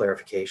need more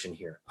clarification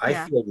here. I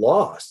feel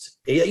lost.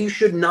 You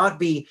should not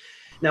be.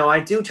 Now, I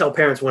do tell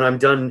parents when I'm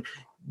done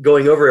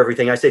going over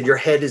everything, I said, your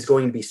head is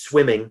going to be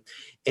swimming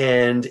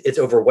and it's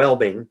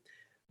overwhelming,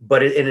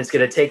 but it's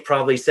going to take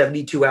probably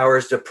 72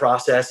 hours to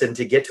process and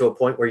to get to a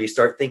point where you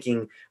start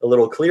thinking a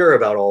little clearer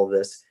about all of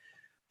this.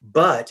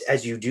 But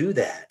as you do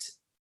that,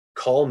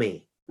 call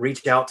me,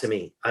 reach out to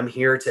me. I'm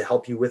here to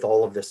help you with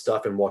all of this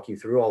stuff and walk you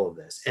through all of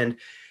this. And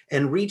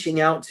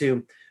reaching out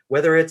to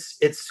whether it's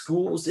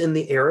schools in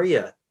the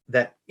area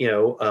that,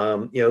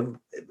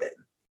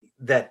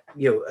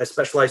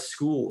 specialized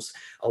schools.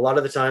 A lot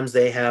of the times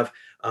they have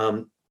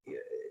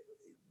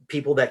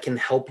people that can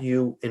help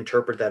you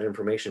interpret that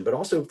information, but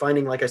also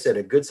finding, like I said,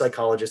 a good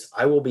psychologist.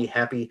 I will be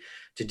happy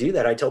to do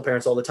that. I tell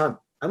parents all the time,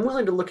 I'm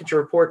willing to look at your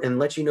report and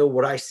let you know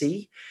what I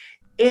see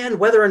and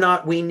whether or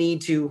not we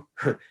need to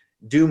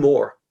do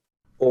more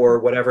or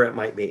whatever it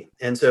might be.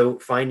 And so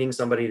finding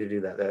somebody to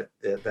do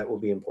that will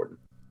be important.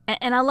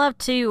 And I love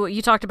too what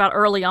you talked about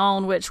early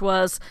on, which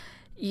was,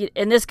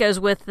 and this goes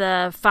with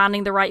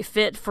finding the right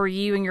fit for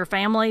you and your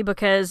family,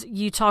 because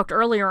you talked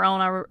earlier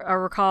on, I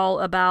recall,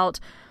 about,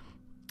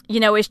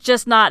 it's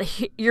just not,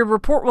 your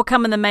report will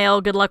come in the mail.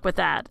 Good luck with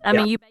that. I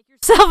mean, you make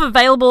yourself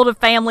available to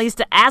families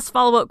to ask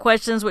follow-up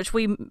questions, which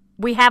we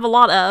have a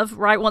lot of,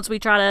 right? Once we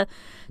try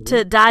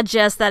to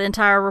digest that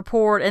entire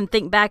report and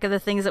think back of the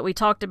things that we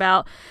talked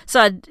about.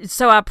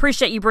 So I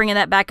appreciate you bringing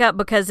that back up,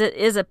 because it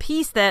is a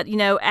piece that,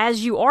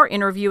 as you are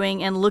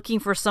interviewing and looking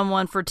for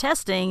someone for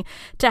testing,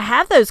 to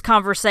have those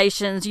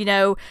conversations,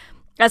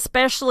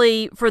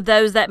 especially for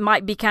those that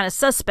might be kind of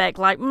suspect,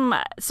 like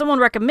someone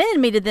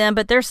recommended me to them,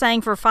 but they're saying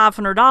for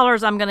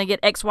 $500, I'm going to get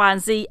X, Y,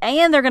 and Z,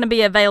 and they're going to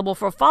be available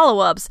for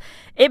follow-ups.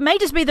 It may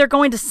just be they're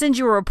going to send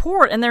you a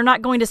report and they're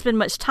not going to spend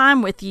much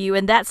time with you,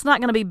 and that's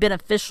not going to be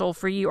beneficial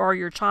for you or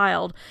your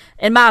child,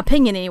 in my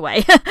opinion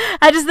anyway.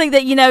 I just think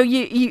that,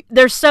 you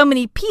there's so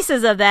many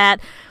pieces of that.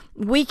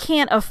 We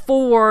can't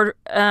afford,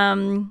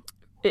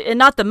 and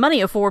not the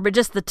money afford, but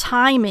just the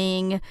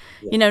timing,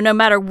 no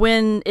matter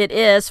when it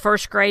is,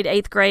 first grade,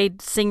 eighth grade,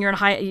 senior in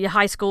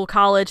high school,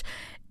 college,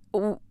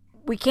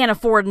 we can't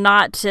afford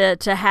not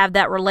to have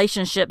that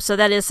relationship. So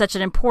that is such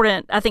an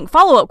important, I think,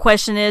 follow-up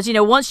question is,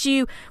 once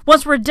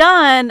we're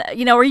done, are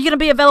you going to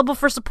be available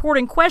for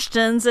supporting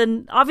questions?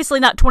 And obviously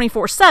not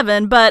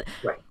 24/7, but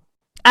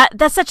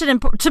that's such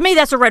to me,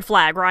 that's a red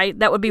flag, right?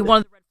 That would be one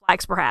of the red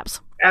flags, perhaps.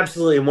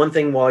 Absolutely. And one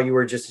thing while you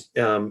were just,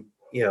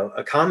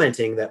 a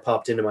commenting that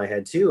popped into my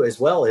head too, as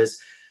well as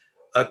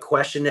a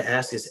question to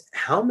ask is,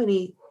 how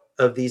many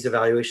of these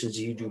evaluations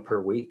do you do per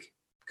week?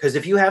 Because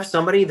if you have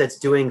somebody that's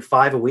doing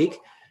 5 a week,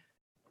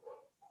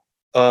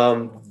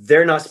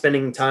 they're not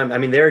spending time. I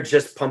mean, they're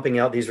just pumping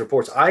out these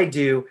reports.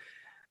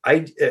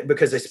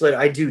 Because I split,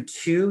 I do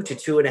 2 to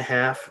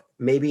 2.5,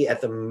 maybe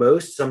at the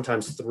most,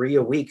 sometimes 3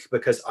 a week,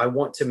 because I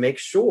want to make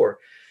sure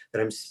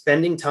that I'm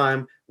spending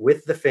time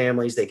with the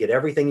families. They get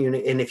everything you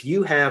need. And if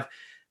you have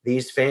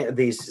these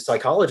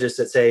psychologists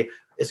that say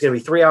it's going to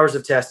be 3 hours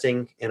of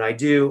testing, and I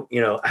do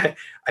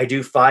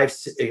 5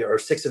 or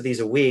 6 of these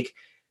a week,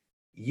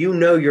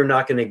 you're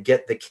not going to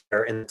get the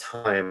care and the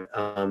time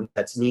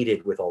that's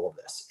needed with all of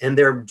this. And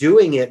they're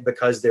doing it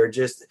because they're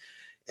just,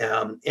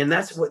 and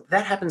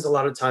that happens a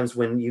lot of times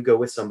when you go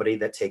with somebody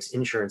that takes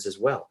insurance as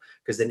well,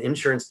 because then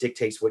insurance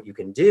dictates what you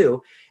can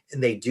do,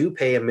 and they do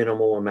pay a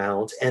minimal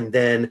amount, and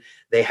then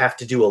they have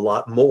to do a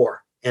lot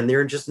more, and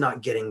they're just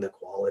not getting the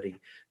quality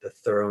the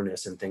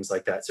thoroughness and things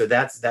like that. So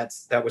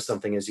that was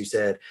something, as you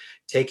said,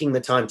 taking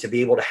the time. To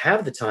be able to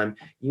have the time,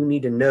 you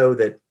need to know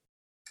that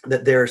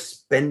they're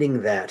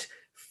spending that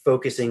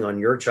focusing on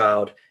your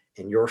child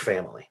and your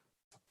family.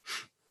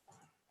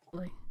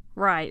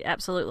 Right,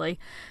 absolutely.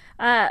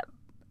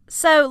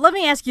 So let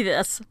me ask you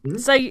this.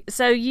 Mm-hmm.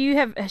 So you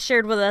have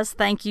shared with us,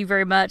 thank you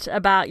very much,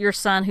 about your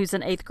son who's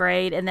in 8th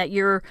grade, and that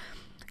you're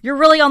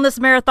really on this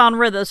marathon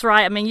with us,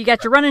 right? I mean, you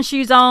got your running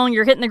shoes on,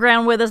 you're hitting the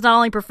ground with us, not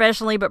only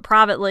professionally, but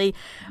privately.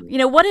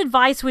 What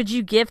advice would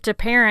you give to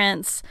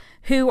parents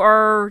who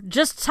are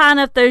just tying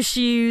up those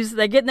shoes,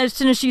 they're getting those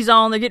tennis shoes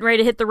on, they're getting ready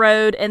to hit the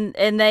road, and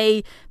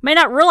they may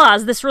not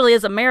realize this really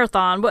is a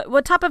marathon?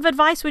 What type of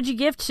advice would you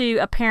give to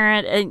a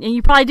parent? And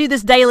you probably do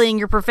this daily in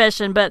your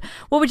profession, but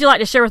what would you like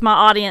to share with my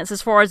audience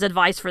as far as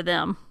advice for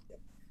them?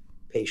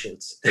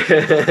 Patience.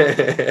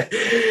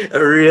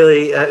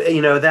 Really,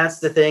 that's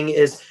the thing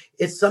is,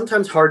 it's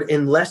sometimes hard,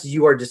 unless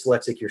you are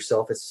dyslexic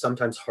yourself, it's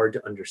sometimes hard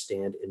to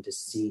understand and to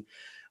see,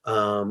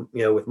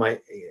 with my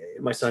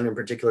son in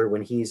particular,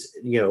 when he's,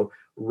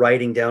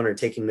 writing down or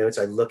taking notes,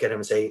 I look at him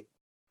and say,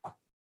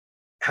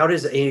 how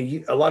does,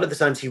 a lot of the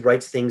times he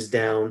writes things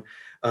down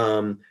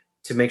to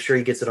make sure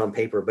he gets it on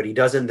paper, but he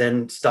doesn't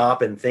then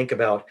stop and think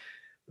about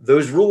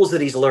those rules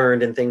that he's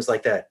learned and things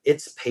like that.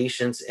 It's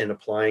patience in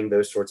applying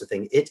those sorts of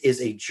things. It is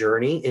a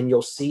journey, and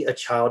you'll see a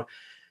child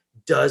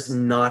does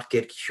not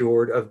get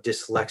cured of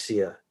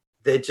dyslexia.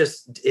 They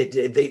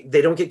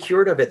they don't get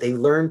cured of it. They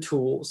learn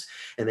tools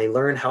and they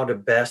learn how to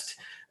best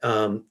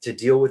to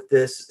deal with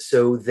this.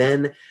 So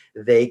then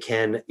they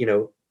can,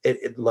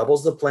 it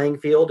levels the playing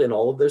field and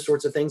all of those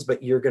sorts of things,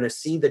 but you're going to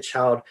see the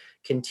child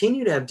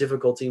continue to have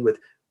difficulty with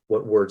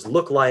what words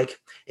look like.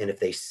 And if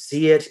they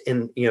see it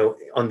in,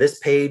 on this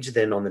page,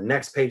 then on the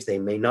next page, they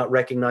may not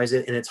recognize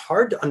it. And it's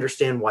hard to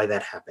understand why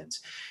that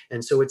happens.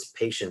 And so it's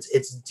patience.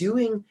 It's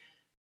doing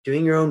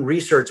your own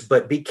research,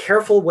 but be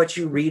careful what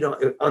you read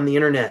on the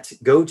internet.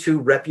 Go to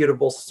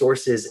reputable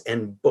sources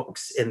and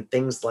books and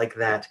things like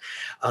that,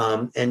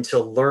 and to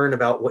learn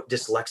about what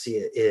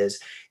dyslexia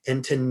is,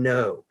 and to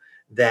know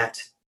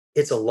that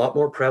it's a lot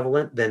more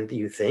prevalent than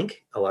you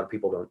think. A lot of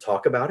people don't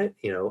talk about it.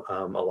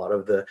 A lot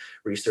of the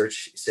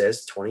research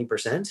says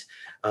 20%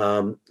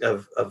 of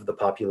the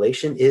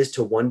population is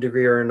to one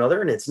degree or another,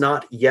 and it's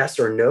not yes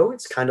or no.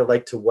 It's kind of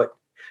like to what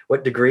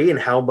degree and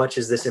how much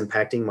is this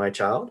impacting my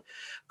child.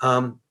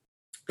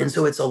 And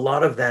so it's a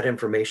lot of that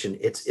information.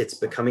 It's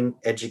becoming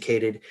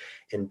educated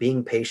and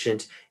being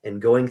patient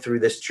and going through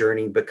this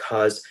journey,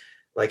 because,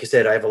 like I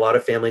said, I have a lot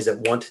of families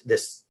that want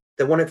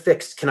it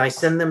fixed. Can I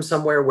send them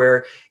somewhere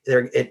where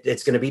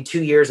it's going to be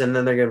 2 years and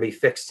then they're going to be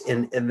fixed?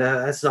 And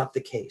that's not the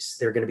case.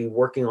 They're going to be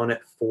working on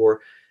it for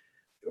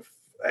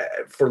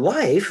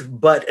life.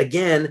 But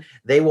again,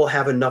 they will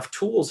have enough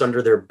tools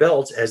under their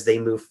belt as they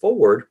move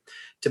forward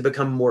to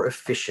become more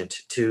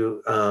efficient,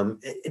 to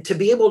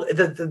be able to,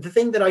 the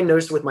thing that I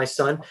noticed with my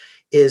son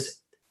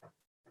is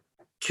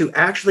to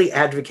actually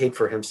advocate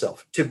for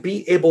himself, to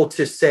be able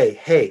to say,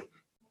 hey,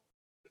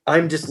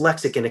 I'm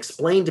dyslexic, and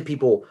explain to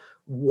people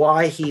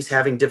why he's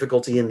having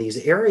difficulty in these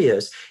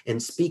areas,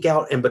 and speak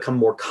out and become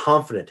more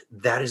confident.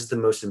 That is the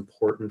most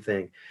important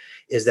thing,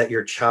 is that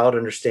your child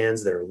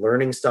understands their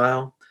learning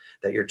style,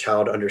 that your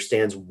child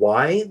understands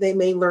why they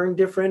may learn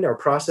different or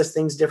process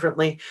things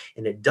differently.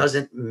 And it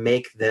doesn't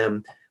make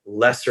them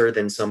lesser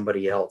than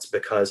somebody else,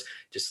 because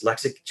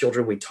dyslexic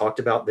children, we talked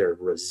about, they're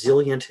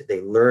resilient.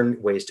 They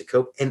learn ways to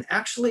cope. And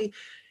actually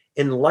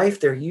in life,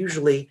 they're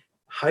usually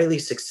highly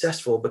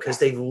successful because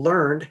they've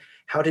learned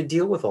how to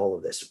deal with all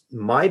of this.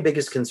 My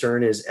biggest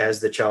concern is, as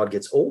the child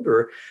gets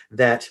older,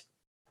 that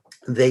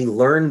they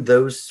learn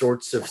those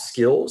sorts of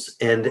skills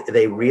and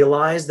they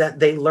realize that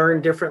they learn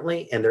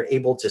differently, and they're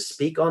able to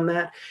speak on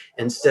that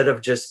instead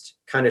of just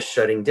kind of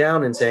shutting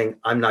down and saying,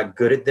 I'm not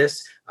good at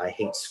this, I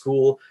hate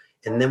school.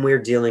 And then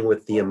we're dealing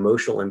with the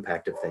emotional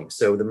impact of things.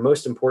 So the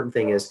most important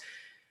thing is,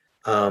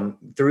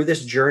 through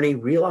this journey,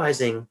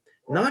 realizing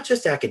not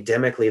just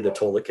academically the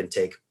toll it can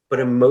take,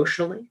 but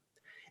emotionally,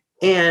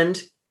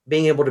 and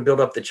being able to build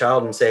up the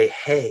child and say,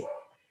 hey,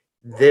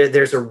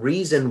 there's a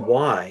reason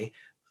why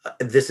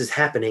this is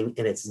happening,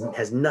 and it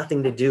has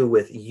nothing to do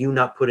with you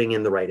not putting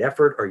in the right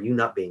effort or you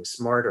not being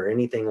smart or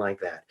anything like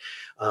that.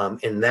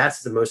 And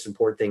that's the most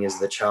important thing, is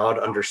the child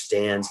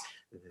understands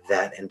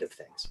that end of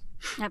things.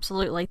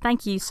 Absolutely.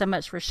 Thank you so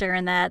much for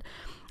sharing that.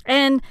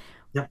 And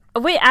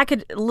I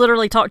could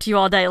literally talk to you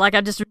all day. Like,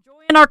 I just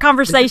enjoying our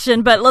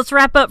conversation, but let's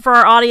wrap up for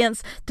our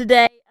audience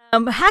today.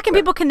 How can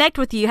people connect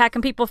with you? How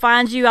can people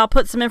find you? I'll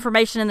put some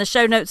information in the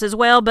show notes as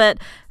well, but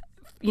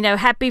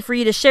happy for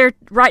you to share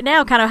right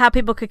now kind of how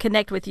people could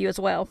connect with you as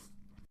well.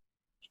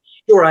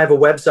 Sure. I have a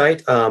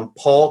website,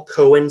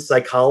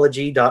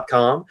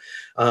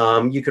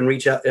 paulcohenpsychology.com. You can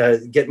reach out,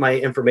 get my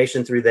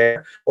information through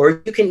there,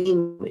 or you can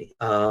email me.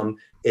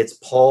 It's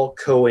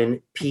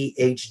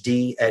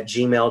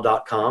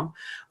paulcohenphd@gmail.com.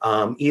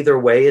 Either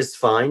way is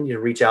fine. You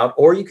reach out,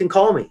 or you can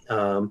call me,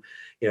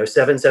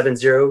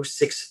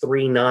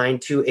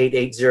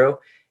 770-639-2880.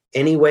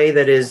 any way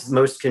that is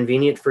most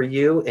convenient for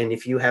you. And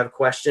if you have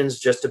questions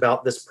just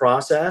about this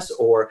process,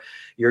 or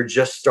you're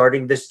just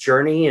starting this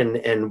journey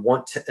and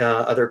want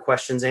other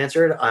questions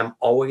answered, I'm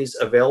always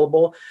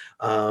available.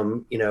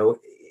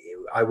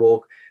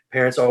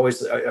 Parents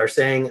always are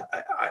saying,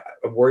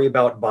 I worry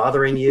about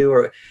bothering you,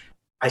 or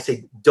I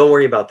say, don't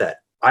worry about that.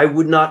 I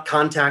would not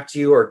contact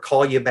you or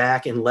call you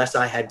back unless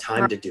I had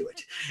time to do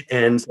it.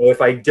 And so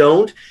if I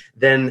don't,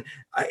 then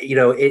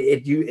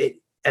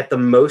at the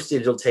most,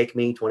 it'll take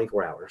me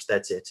 24 hours.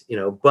 That's it.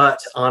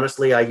 But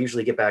honestly, I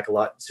usually get back a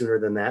lot sooner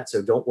than that.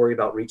 So don't worry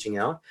about reaching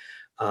out.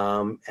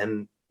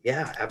 And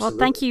yeah, absolutely. Well,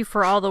 thank you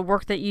for all the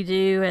work that you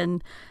do,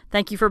 and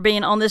thank you for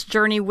being on this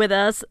journey with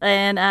us.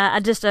 And I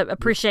just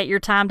appreciate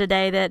your time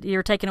today that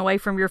you're taking away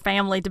from your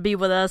family to be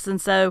with us. And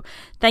so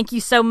thank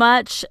you so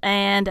much.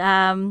 And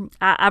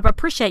I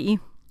appreciate you.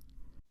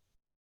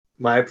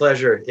 My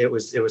pleasure. It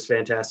was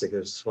fantastic. It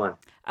was fun.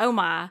 Oh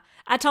my.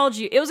 I told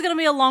you it was going to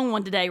be a long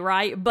one today,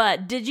 right?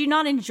 But did you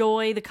not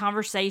enjoy the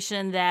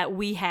conversation that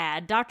we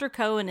had? Dr.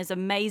 Cohen is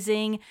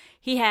amazing.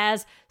 He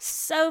has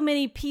so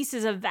many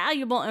pieces of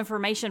valuable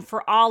information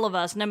for all of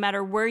us, no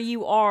matter where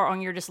you are on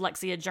your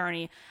dyslexia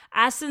journey.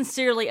 I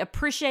sincerely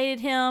appreciated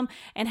him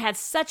and had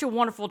such a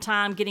wonderful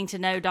time getting to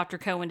know Dr.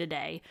 Cohen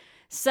today.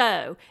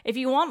 So if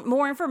you want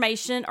more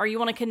information, or you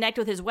want to connect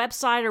with his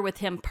website or with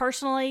him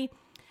personally,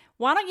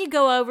 why don't you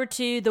go over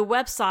to the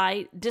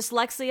website,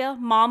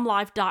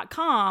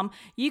 dyslexiamomlife.com.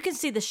 You can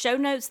see the show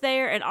notes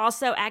there and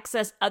also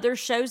access other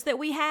shows that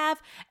we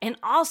have. And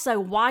also,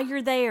 while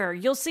you're there,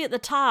 you'll see at the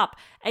top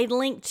a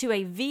link to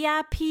a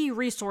VIP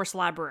resource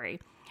library.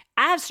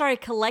 I have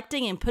started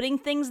collecting and putting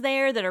things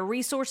there that are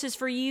resources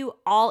for you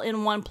all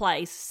in one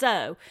place.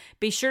 So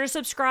be sure to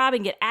subscribe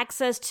and get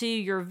access to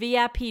your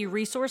VIP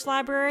resource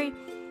library.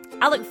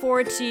 I look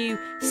forward to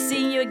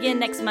seeing you again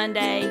next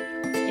Monday.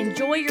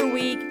 Enjoy your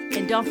week,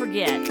 and don't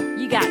forget,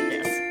 you got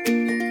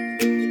this.